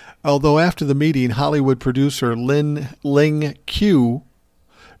 Although after the meeting, Hollywood producer Ling Q,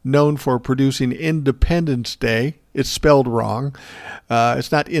 known for producing Independence Day, it's spelled wrong.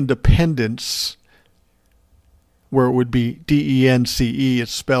 It's not Independence, where it would be D-E-N-C-E.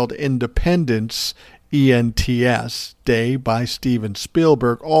 It's spelled Independence, E-N-T-S, Day by Steven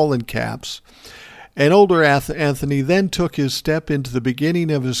Spielberg, all in caps. And older Anthony then took his step into the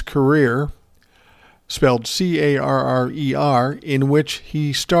beginning of his career, spelled C-A-R-R-E-R, in which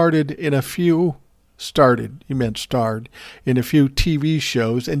he starred in a few TV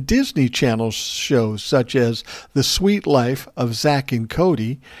shows and Disney Channel shows such as The Sweet Life of Zack and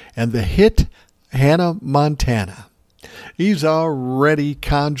Cody and the hit Hannah Montana. He's already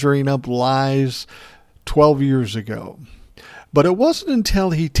conjuring up lies 12 years ago. But it wasn't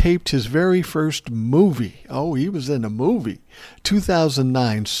until he taped his very first movie. Oh, he was in a movie.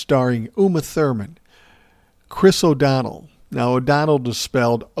 2009, starring Uma Thurman, Chris O'Donnell. Now, O'Donnell is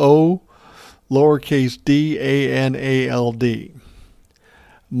spelled O, lowercase D-A-N-A-L-D.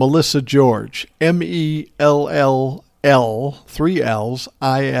 Melissa George, M-E-L-L-L, 3 L's,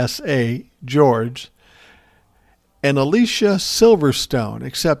 I-S-A, George. And Alicia Silverstone,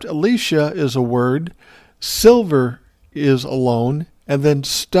 except Alicia is a word, Silver is alone, and then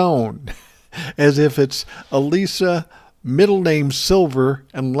Stone, as if it's Elisa, middle name Silver,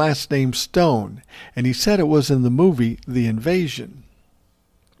 and last name Stone. And he said it was in the movie The Invasion.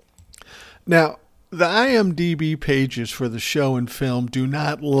 Now, the IMDb pages for the show and film do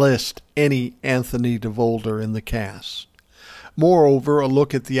not list any Anthony DeVolder in the cast. Moreover, a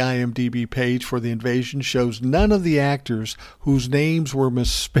look at the IMDb page for The Invasion shows none of the actors whose names were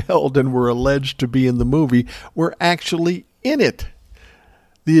misspelled and were alleged to be in the movie were actually in it.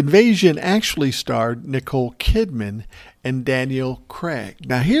 The Invasion actually starred Nicole Kidman and Daniel Craig.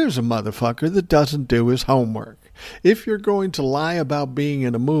 Now, here's a motherfucker that doesn't do his homework. If you're going to lie about being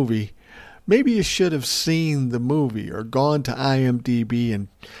in a movie, maybe you should have seen the movie or gone to IMDb and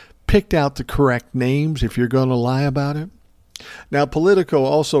picked out the correct names if you're going to lie about it. Now, Politico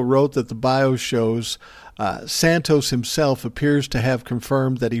also wrote that the bio shows Santos himself appears to have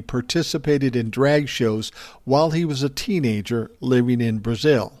confirmed that he participated in drag shows while he was a teenager living in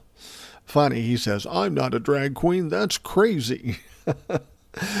Brazil. Funny, he says, I'm not a drag queen, that's crazy.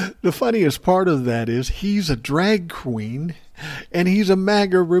 The funniest part of that is he's a drag queen and he's a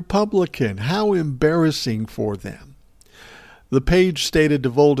MAGA Republican. How embarrassing for them. The page stated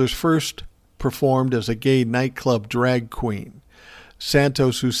DeVolder's first performed as a gay nightclub drag queen.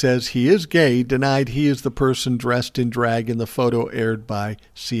 Santos, who says he is gay, denied he is the person dressed in drag in the photo aired by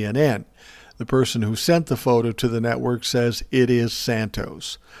CNN. The person who sent the photo to the network says it is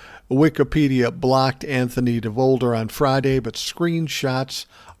Santos. Wikipedia blocked Anthony DeVolder on Friday, but screenshots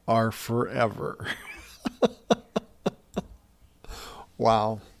are forever.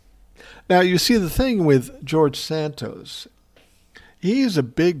 Wow. Now, you see, the thing with George Santos, he is a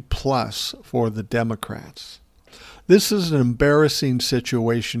big plus for the Democrats. This is an embarrassing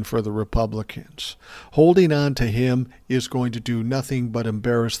situation for the Republicans. Holding on to him is going to do nothing but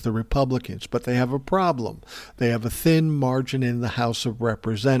embarrass the Republicans. But they have a problem. They have a thin margin in the House of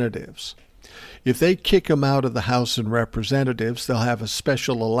Representatives. If they kick him out of the House of Representatives, they'll have a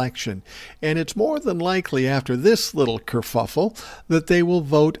special election. And it's more than likely after this little kerfuffle that they will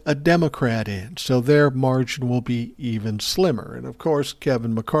vote a Democrat in. So their margin will be even slimmer. And of course,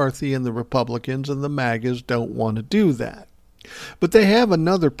 Kevin McCarthy and the Republicans and the MAGAs don't want to do that. But they have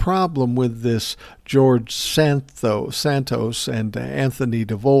another problem with this George Santos and Anthony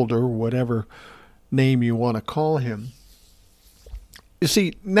DeVolder, whatever name you want to call him. You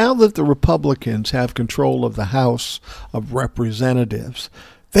see, now that the Republicans have control of the House of Representatives,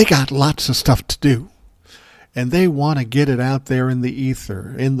 they got lots of stuff to do. And they want to get it out there in the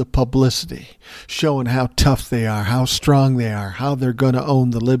ether, in the publicity, showing how tough they are, how strong they are, how they're going to own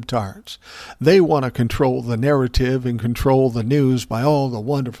the libtards. They want to control the narrative and control the news by all the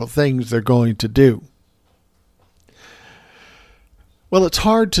wonderful things they're going to do. Well, it's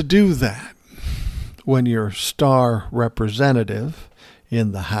hard to do that when your star representative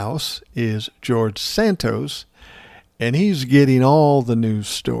in the House is George Santos, and he's getting all the news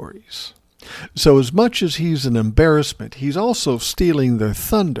stories. So as much as he's an embarrassment, he's also stealing their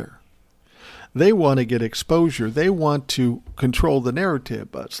thunder. They want to get exposure. They want to control the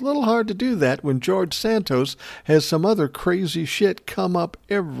narrative. But it's a little hard to do that when George Santos has some other crazy shit come up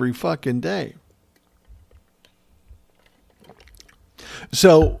every fucking day.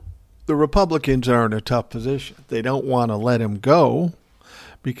 So the Republicans are in a tough position. They don't want to let him go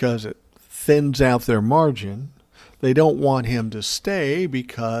because it thins out their margin. They don't want him to stay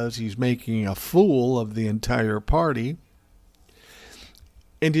because he's making a fool of the entire party.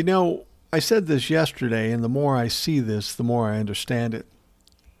 And you know, I said this yesterday, and the more I see this, the more I understand it.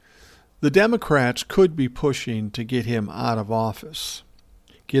 The Democrats could be pushing to get him out of office,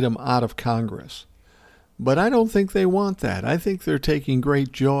 get him out of Congress. But I don't think they want that. I think they're taking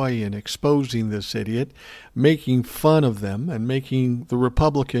great joy in exposing this idiot, making fun of them, and making the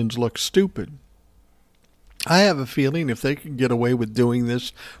Republicans look stupid. I have a feeling if they could get away with doing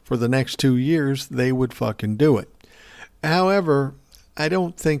this for the next 2 years, they would fucking do it. However, I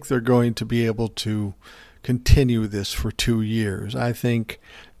don't think they're going to be able to continue this for 2 years. I think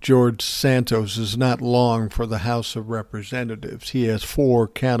George Santos is not long for the House of Representatives. He has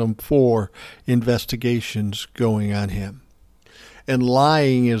 4 investigations going on him. And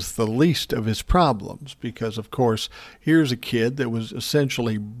lying is the least of his problems because, of course, here's a kid that was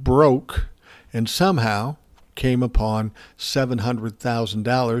essentially broke and somehow came upon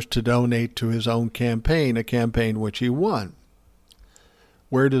 $700,000 to donate to his own campaign, a campaign which he won.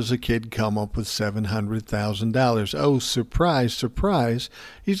 Where does a kid come up with $700,000? Oh, surprise, surprise.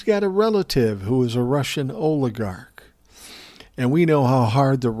 He's got a relative who is a Russian oligarch. And we know how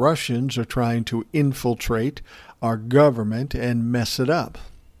hard the Russians are trying to infiltrate our government and mess it up.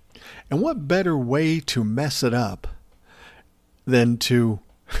 And what better way to mess it up than to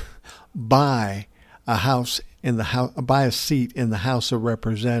buy a buy a seat in the House of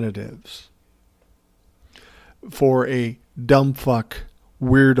Representatives for a dumb fuck,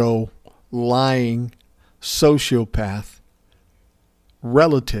 weirdo, lying sociopath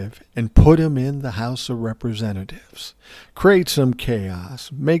relative and put him in the House of Representatives. Create some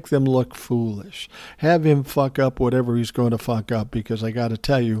chaos. Make them look foolish. Have him fuck up whatever he's going to fuck up because I got to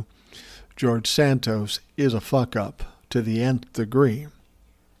tell you, George Santos is a fuck up to the nth degree.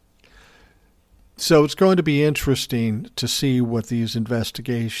 So it's going to be interesting to see what these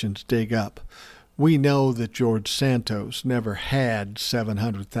investigations dig up. We know that George Santos never had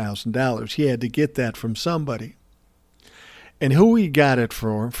 $700,000. He had to get that from somebody. And who he got it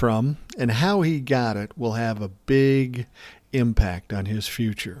from and how he got it will have a big impact on his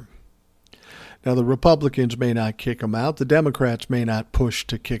future. Now, the Republicans may not kick him out. The Democrats may not push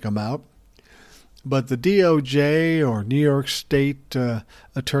to kick him out. But the DOJ or New York State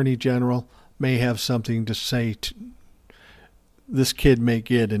Attorney General may have something to say. This kid may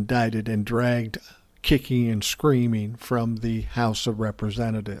get indicted and dragged kicking and screaming from the House of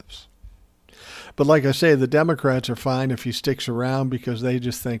Representatives. But like I say, the Democrats are fine if he sticks around because they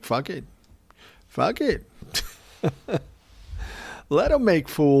just think, fuck it. Fuck it. Let them make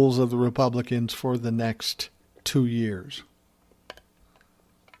fools of the Republicans for the next 2 years.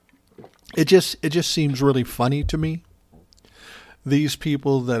 It just seems really funny to me. These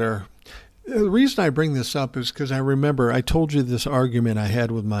people that are... The reason I bring this up is because I remember I told you this argument I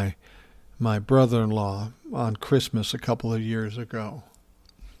had with my brother-in-law on Christmas a couple of years ago.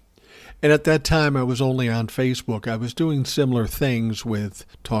 And at that time, I was only on Facebook. I was doing similar things with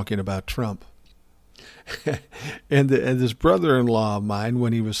talking about Trump. and this brother-in-law of mine,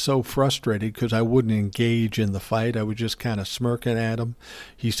 when he was so frustrated because I wouldn't engage in the fight, I was just kind of smirking at him.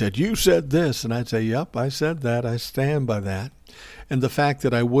 He said, "You said this." And I'd say, "Yep, I said that. I stand by that." And the fact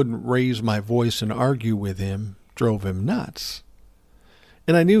that I wouldn't raise my voice and argue with him drove him nuts.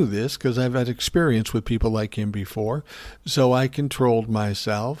 And I knew this because I've had experience with people like him before. So I controlled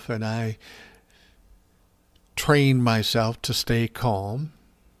myself and I trained myself to stay calm.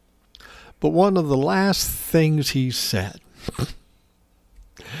 But one of the last things he said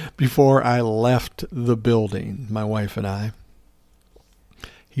before I left the building, my wife and I,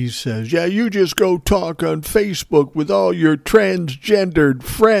 he says, "Yeah, you just go talk on Facebook with all your transgendered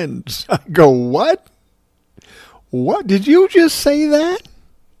friends." I go, "What? What? Did you just say that?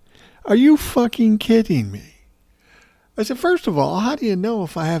 Are you fucking kidding me?" I said, "First of all, how do you know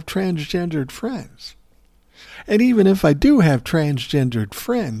if I have transgendered friends? And even if I do have transgendered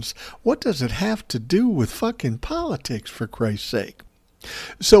friends, what does it have to do with fucking politics, for Christ's sake?"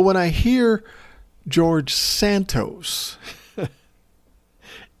 So when I hear George Santos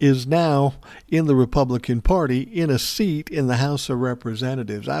is now in the Republican Party in a seat in the House of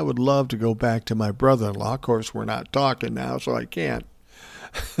Representatives. I would love to go back to my brother-in-law. Of course, we're not talking now, so I can't.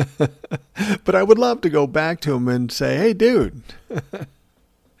 But I would love to go back to him and say, hey, dude,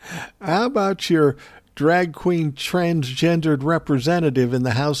 how about your drag queen transgendered representative in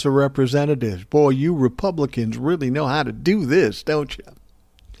the House of Representatives? Boy, you Republicans really know how to do this, don't you?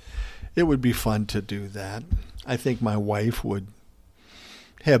 It would be fun to do that. I think my wife would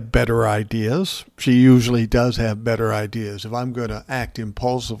have better ideas. She usually does have better ideas. If I'm going to act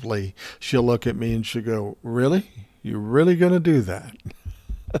impulsively, she'll look at me and she'll go, really? You're really going to do that?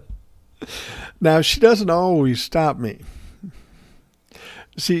 Now, she doesn't always stop me.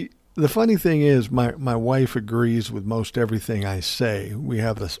 See, the funny thing is my wife agrees with most everything I say. We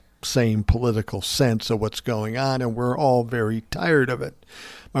have the same political sense of what's going on, and we're all very tired of it.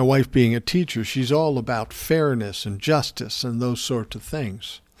 My wife being a teacher, she's all about fairness and justice and those sorts of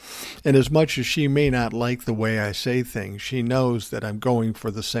things. And as much as she may not like the way I say things, she knows that I'm going for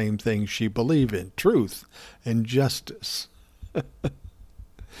the same things she believes in, truth and justice.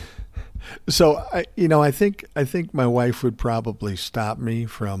 So I think my wife would probably stop me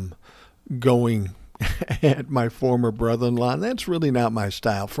from going at my former brother-in-law, and that's really not my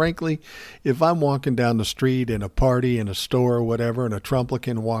style. Frankly, if I'm walking down the street in a party, in a store or whatever, and a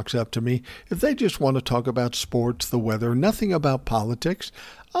Trumplican walks up to me, if they just want to talk about sports, the weather, nothing about politics,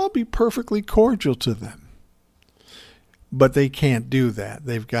 I'll be perfectly cordial to them. But they can't do that.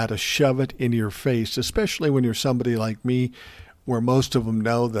 They've got to shove it in your face, especially when you're somebody like me, where most of them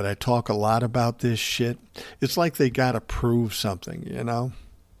know that I talk a lot about this shit. It's like they got to prove something, you know?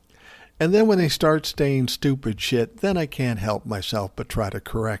 And then when they start saying stupid shit, then I can't help myself but try to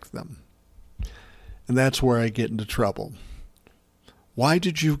correct them. And that's where I get into trouble. Why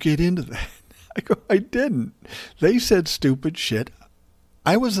did you get into that? I go, I didn't. They said stupid shit.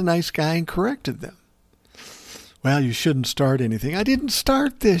 I was a nice guy and corrected them. Well, you shouldn't start anything. I didn't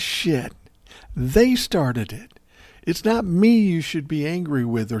start this shit. They started it. It's not me you should be angry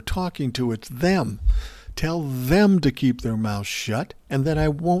with or talking to. It's them. Tell them to keep their mouths shut, and then I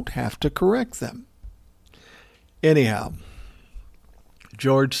won't have to correct them. Anyhow,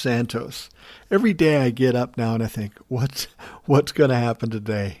 George Santos. Every day I get up now and I think, what's going to happen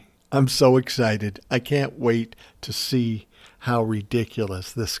today? I'm so excited. I can't wait to see how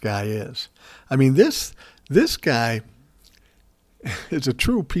ridiculous this guy is. I mean, this guy is a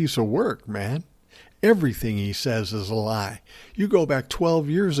true piece of work, man. Everything he says is a lie. You go back 12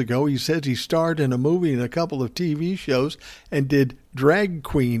 years ago, he says he starred in a movie and a couple of TV shows and did drag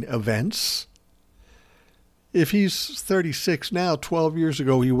queen events. If he's 36 now, 12 years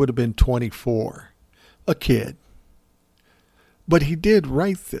ago, he would have been 24. A kid. But he did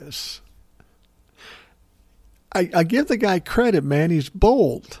write this. I give the guy credit, man. He's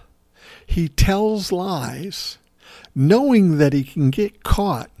bold. He tells lies, knowing that he can get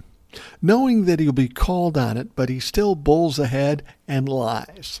caught, knowing that he'll be called on it, but he still bulls ahead and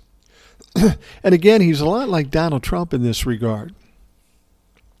lies. And again, he's a lot like Donald Trump in this regard.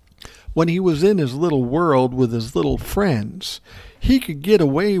 When he was in his little world with his little friends, he could get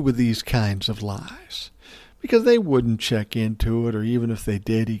away with these kinds of lies because they wouldn't check into it, or even if they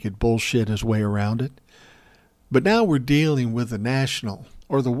did, he could bullshit his way around it. But now we're dealing with the national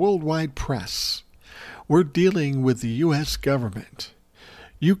or the worldwide press. We're dealing with the U.S. government.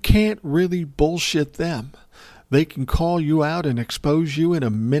 You can't really bullshit them. They can call you out and expose you in a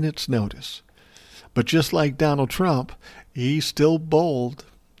minute's notice. But just like Donald Trump, he's still bold.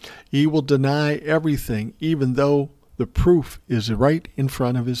 He will deny everything, even though the proof is right in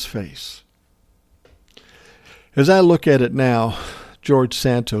front of his face. As I look at it now, George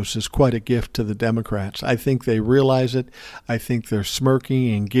Santos is quite a gift to the Democrats. I think they realize it. I think they're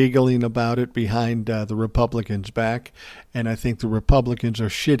smirking and giggling about it behind the Republicans' back. And I think the Republicans are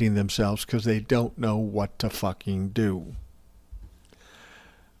shitting themselves because they don't know what to fucking do.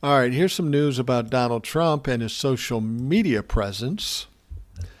 All right, here's some news about Donald Trump and his social media presence.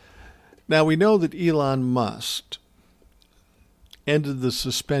 Now, we know that Elon Musk ended the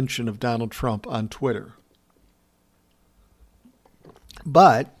suspension of Donald Trump on Twitter.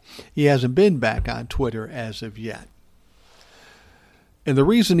 But he hasn't been back on Twitter as of yet. And the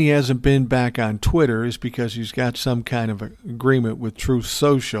reason he hasn't been back on Twitter is because he's got some kind of agreement with Truth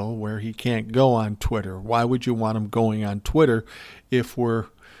Social where he can't go on Twitter. Why would you want him going on Twitter if we're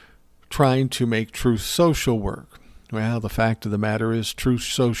trying to make Truth Social work? Well, the fact of the matter is Truth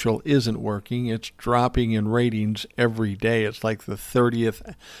Social isn't working. It's dropping in ratings every day. It's like the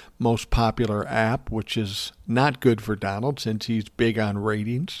 30th most popular app, which is not good for Donald since he's big on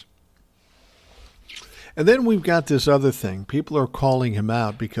ratings. And then we've got this other thing. People are calling him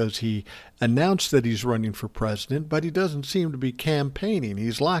out because he announced that he's running for president, but he doesn't seem to be campaigning.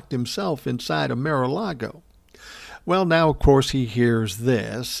 He's locked himself inside of Mar-a-Lago. Well, now, of course, he hears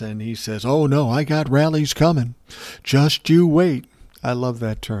this, and he says, oh, no, I got rallies coming. Just you wait. I love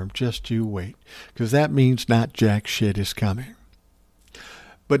that term, just you wait, because that means not jack shit is coming.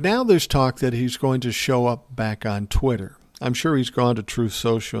 But now there's talk that he's going to show up back on Twitter. I'm sure he's gone to Truth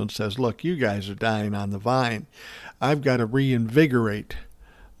Social and says, look, you guys are dying on the vine. I've got to reinvigorate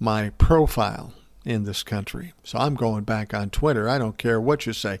my profile in this country. So I'm going back on Twitter. I don't care what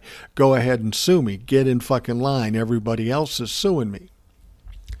you say. Go ahead and sue me. Get in fucking line. Everybody else is suing me.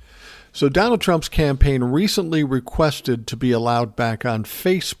 So Donald Trump's campaign recently requested to be allowed back on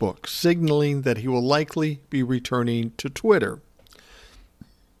Facebook, signaling that he will likely be returning to Twitter.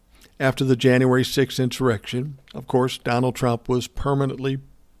 After the January 6th insurrection, of course, Donald Trump was permanently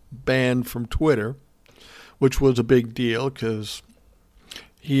banned from Twitter, which was a big deal because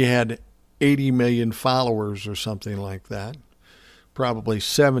he had 80 million followers or something like that. Probably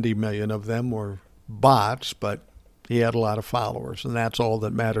 70 million of them were bots, but he had a lot of followers, and that's all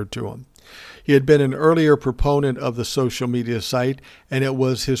that mattered to him. He had been an earlier proponent of the social media site, and it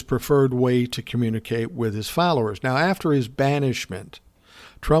was his preferred way to communicate with his followers. Now, after his banishment,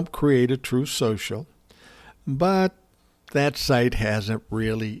 Trump created Truth Social, but that site hasn't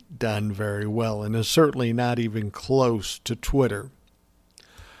really done very well and is certainly not even close to Twitter.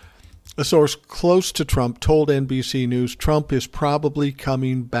 A source close to Trump told NBC News Trump is probably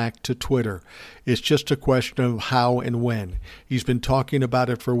coming back to Twitter. It's just a question of how and when. He's been talking about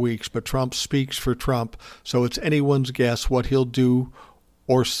it for weeks, but Trump speaks for Trump, so it's anyone's guess what he'll do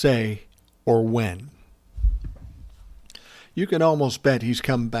or say or when. You can almost bet he's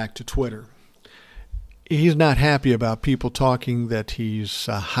coming back to Twitter. He's not happy about people talking that he's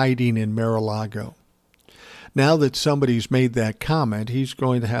hiding in Mar-a-Lago. Now that somebody's made that comment, he's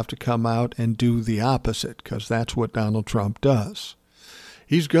going to have to come out and do the opposite, because that's what Donald Trump does.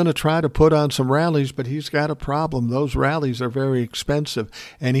 He's going to try to put on some rallies, but he's got a problem. Those rallies are very expensive,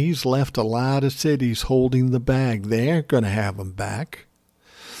 and he's left a lot of cities holding the bag. They aren't going to have him back.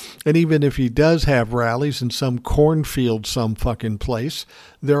 And even if he does have rallies in some cornfield some fucking place,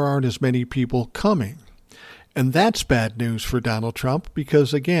 there aren't as many people coming. And that's bad news for Donald Trump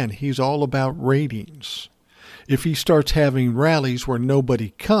because, again, he's all about ratings. If he starts having rallies where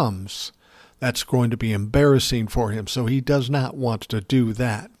nobody comes, that's going to be embarrassing for him, so he does not want to do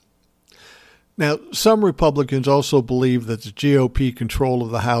that. Now, some Republicans also believe that the GOP control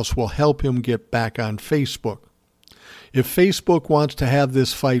of the House will help him get back on Facebook. If Facebook wants to have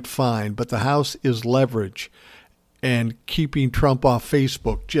this fight, fine, but the House is leverage, and keeping Trump off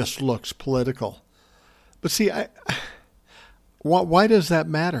Facebook just looks political. But see, why does that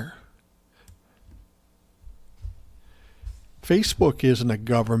matter? Facebook isn't a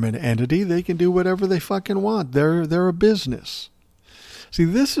government entity. They can do whatever they fucking want. They're a business. See,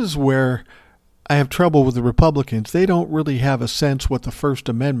 this is where I have trouble with the Republicans. They don't really have a sense what the First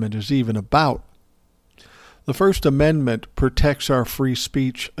Amendment is even about. The First Amendment protects our free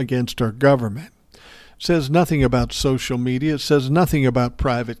speech against our government. It says nothing about social media. It says nothing about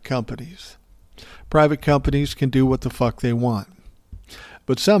private companies. Private companies can do what the fuck they want.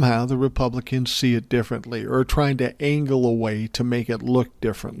 But somehow the Republicans see it differently or are trying to angle a way to make it look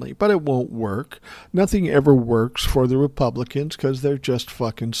differently. But it won't work. Nothing ever works for the Republicans because they're just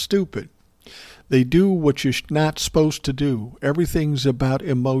fucking stupid. They do what you're not supposed to do. Everything's about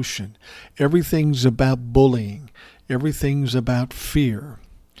emotion. Everything's about bullying. Everything's about fear.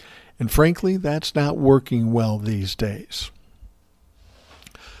 And frankly, that's not working well these days.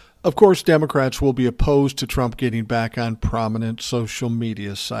 Of course, Democrats will be opposed to Trump getting back on prominent social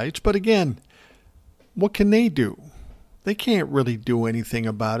media sites. But again, what can they do? They can't really do anything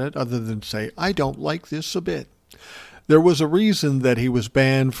about it other than say, I don't like this a bit. There was a reason that he was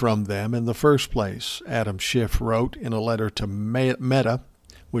banned from them in the first place, Adam Schiff wrote in a letter to Meta,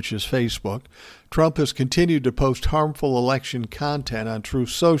 which is Facebook. Trump has continued to post harmful election content on Truth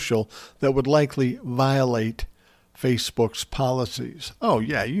Social that would likely violate Facebook's policies. Oh,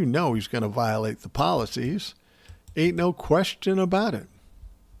 yeah, you know he's going to violate the policies. Ain't no question about it.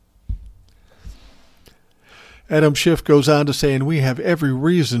 Adam Schiff goes on to say, and we have every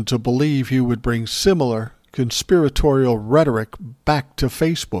reason to believe he would bring similar conspiratorial rhetoric back to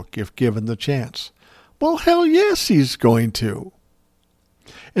Facebook if given the chance. Well, hell yes, he's going to.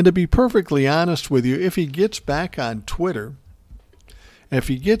 And to be perfectly honest with you, if he gets back on Twitter, if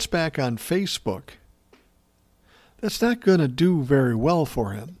he gets back on Facebook, that's not going to do very well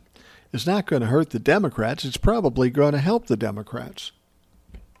for him. It's not going to hurt the Democrats. It's probably going to help the Democrats.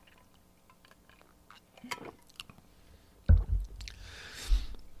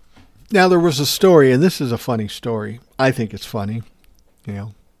 Now, there was a story, and this is a funny story. I think it's funny. You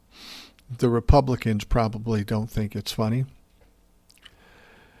know, the Republicans probably don't think it's funny.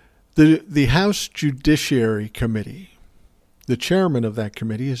 The House Judiciary Committee, the chairman of that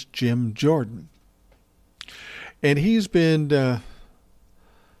committee is Jim Jordan. And he's been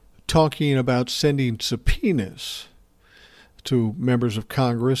talking about sending subpoenas to members of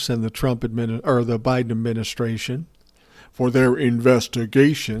Congress and the the Biden administration for their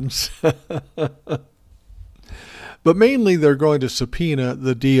investigations. But mainly they're going to subpoena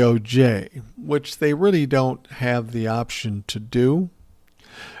the DOJ, which they really don't have the option to do.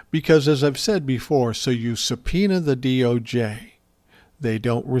 Because as I've said before, so you subpoena the DOJ, they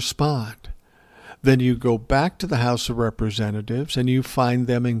don't respond. Then you go back to the House of Representatives and you find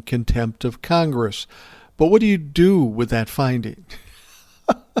them in contempt of Congress. But what do you do with that finding?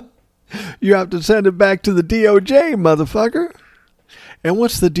 You have to send it back to the DOJ, motherfucker. And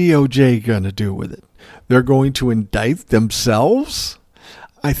what's the DOJ going to do with it? They're going to indict themselves?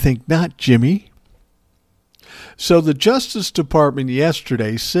 I think not, Jimmy. So the Justice Department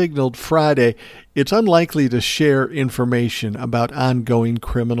yesterday signaled Friday it's unlikely to share information about ongoing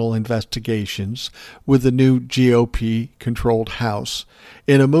criminal investigations with the new GOP-controlled House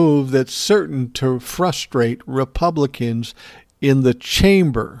in a move that's certain to frustrate Republicans in the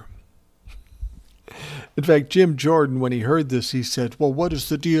chamber. In fact, Jim Jordan, when he heard this, he said, well, what is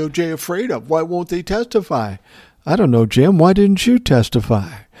the DOJ afraid of? Why won't they testify? I don't know, Jim. Why didn't you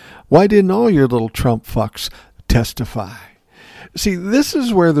testify? Why didn't all your little Trump fucks testify? See, this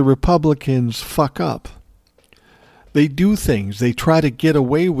is where the Republicans fuck up. They do things. They try to get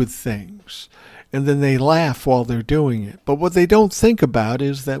away with things. And then they laugh while they're doing it. But what they don't think about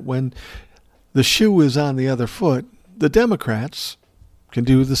is that when the shoe is on the other foot, the Democrats can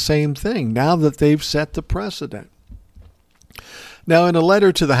do the same thing now that they've set the precedent. Now, in a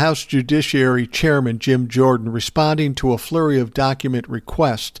letter to the House Judiciary Chairman Jim Jordan responding to a flurry of document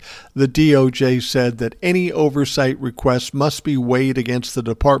requests, the DOJ said that any oversight request must be weighed against the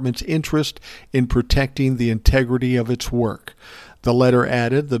department's interest in protecting the integrity of its work. The letter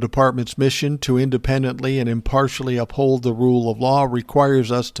added, the department's mission to independently and impartially uphold the rule of law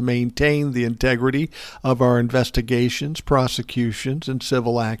requires us to maintain the integrity of our investigations, prosecutions, and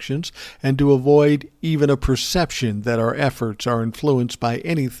civil actions, and to avoid even a perception that our efforts are influenced by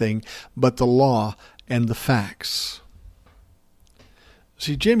anything but the law and the facts.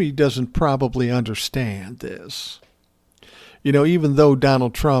 See, Jimmy doesn't probably understand this. You know, even though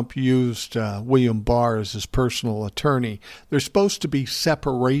Donald Trump used William Barr as his personal attorney, there's supposed to be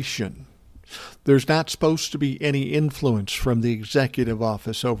separation. There's not supposed to be any influence from the executive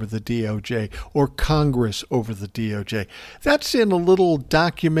office over the DOJ or Congress over the DOJ. That's in a little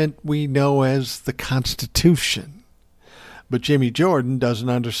document we know as the Constitution. But Jimmy Jordan doesn't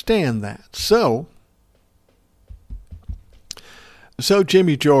understand that. So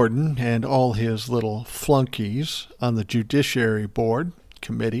Jimmy Jordan and all his little flunkies on the Judiciary Board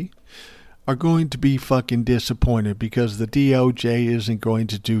Committee are going to be fucking disappointed because the DOJ isn't going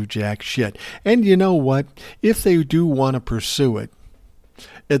to do jack shit. And you know what? If they do want to pursue it,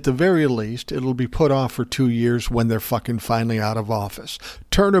 at the very least, it'll be put off for 2 years when they're fucking finally out of office.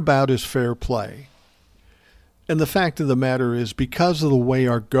 Turnabout is fair play. And the fact of the matter is, because of the way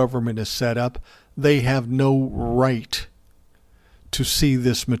our government is set up, they have no right to see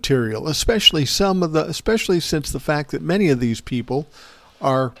this material, especially since the fact that many of these people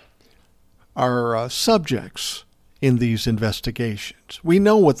are subjects in these investigations. We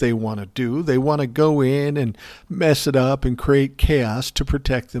know what they want to do. They want to go in and mess it up and create chaos to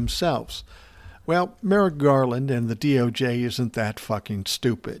protect themselves. Well, Merrick Garland and the DOJ isn't that fucking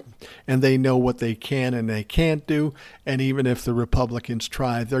stupid. And they know what they can and they can't do. And even if the Republicans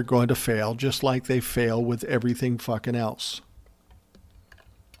try, they're going to fail, just like they fail with everything fucking else.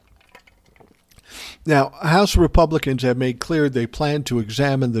 Now, House Republicans have made clear they plan to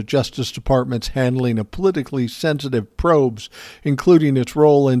examine the Justice Department's handling of politically sensitive probes, including its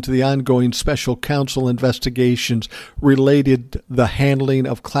role into the ongoing special counsel investigations related to the handling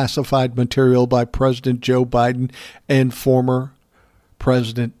of classified material by President Joe Biden and former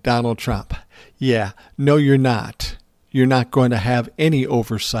President Donald Trump. Yeah, no, you're not. You're not going to have any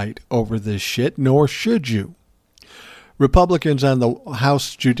oversight over this shit, nor should you. Republicans on the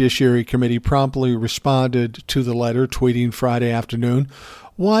House Judiciary Committee promptly responded to the letter, tweeting Friday afternoon,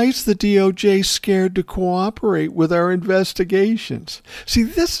 "Why is the DOJ scared to cooperate with our investigations?" See,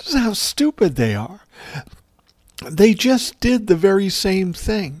 this is how stupid they are. They just did the very same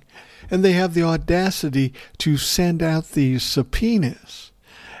thing, and they have the audacity to send out these subpoenas.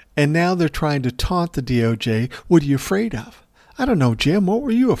 And now they're trying to taunt the DOJ. What are you afraid of? I don't know, Jim. What were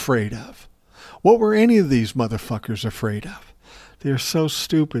you afraid of? What were any of these motherfuckers afraid of? They're so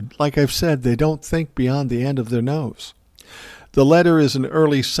stupid. Like I've said, they don't think beyond the end of their nose. The letter is an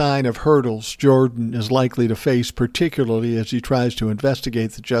early sign of hurdles Jordan is likely to face, particularly as he tries to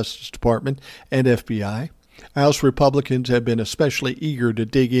investigate the Justice Department and FBI. House Republicans have been especially eager to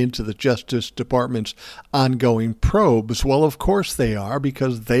dig into the Justice Department's ongoing probes. Well, of course they are,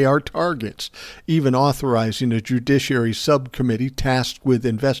 because they are targets, even authorizing a judiciary subcommittee tasked with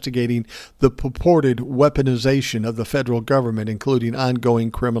investigating the purported weaponization of the federal government, including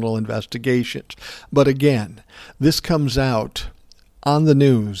ongoing criminal investigations. But again, this comes out on the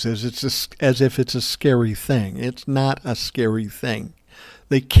news as if it's a scary thing. It's not a scary thing.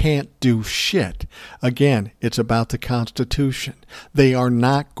 They can't do shit. Again, it's about the Constitution. They are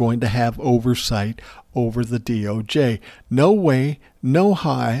not going to have oversight over the DOJ. No way, no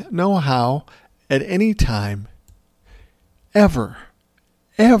how, at any time, ever.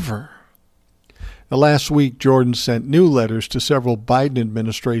 Now, last week, Jordan sent new letters to several Biden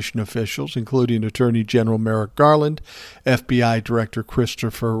administration officials, including Attorney General Merrick Garland, FBI Director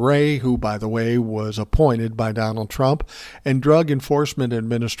Christopher Wray, who, by the way, was appointed by Donald Trump, and Drug Enforcement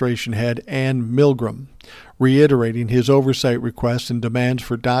Administration head Ann Milgram, reiterating his oversight requests and demands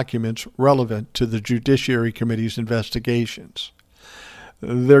for documents relevant to the Judiciary Committee's investigations.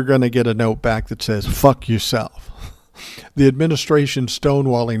 They're going to get a note back that says, "Fuck yourself." The administration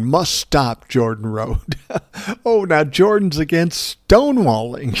stonewalling must stop, Jordan wrote. Oh, now Jordan's against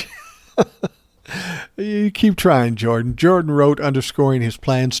stonewalling. You keep trying, Jordan. Jordan wrote, underscoring his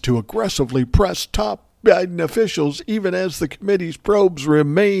plans to aggressively press top Biden officials even as the committee's probes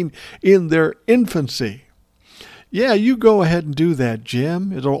remain in their infancy. Yeah, you go ahead and do that,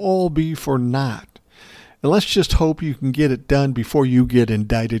 Jim. It'll all be for naught. And let's just hope you can get it done before you get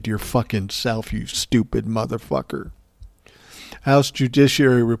indicted your fucking self, you stupid motherfucker. House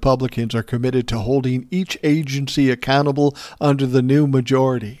Judiciary Republicans are committed to holding each agency accountable under the new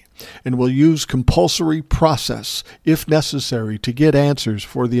majority and will use compulsory process, if necessary, to get answers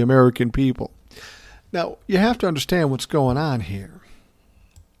for the American people. Now, you have to understand what's going on here.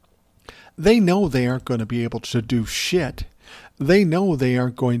 They know they aren't going to be able to do shit. They know they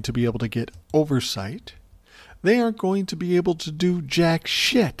aren't going to be able to get oversight. They aren't going to be able to do jack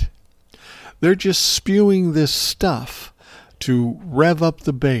shit. They're just spewing this stuff to rev up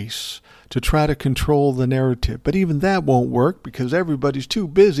the base, to try to control the narrative. But even that won't work because everybody's too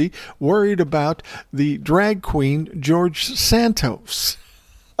busy worried about the drag queen George Santos.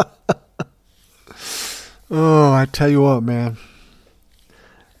 Oh, I tell you what, man.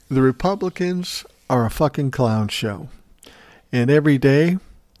 The Republicans are a fucking clown show. And every day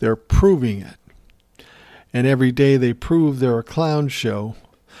they're proving it. And every day they prove they're a clown show,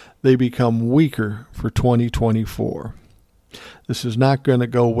 they become weaker for 2024. This is not going to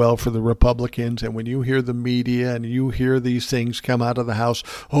go well for the Republicans. And when you hear the media and you hear these things come out of the House,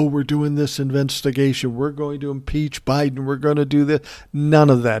 oh, we're doing this investigation, we're going to impeach Biden, we're going to do this. None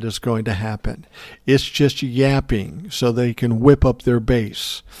of that is going to happen. It's just yapping so they can whip up their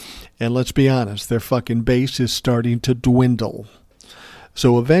base. And let's be honest, their fucking base is starting to dwindle.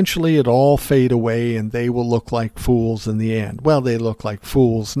 So eventually it'll all fade away and they will look like fools in the end. Well, they look like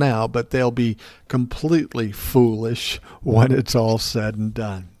fools now, but they'll be completely foolish when it's all said and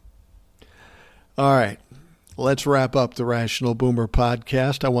done. All right, let's wrap up the Rational Boomer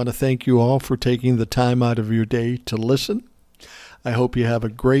podcast. I want to thank you all for taking the time out of your day to listen. I hope you have a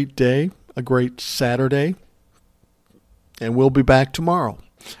great day, a great Saturday, and we'll be back tomorrow.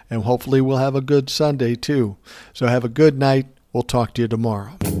 And hopefully we'll have a good Sunday too. So have a good night. We'll talk to you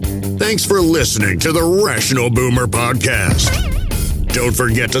tomorrow. Thanks for listening to the Rational Boomer Podcast. Don't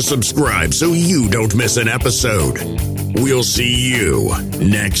forget to subscribe so you don't miss an episode. We'll see you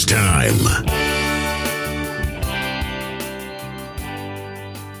next time.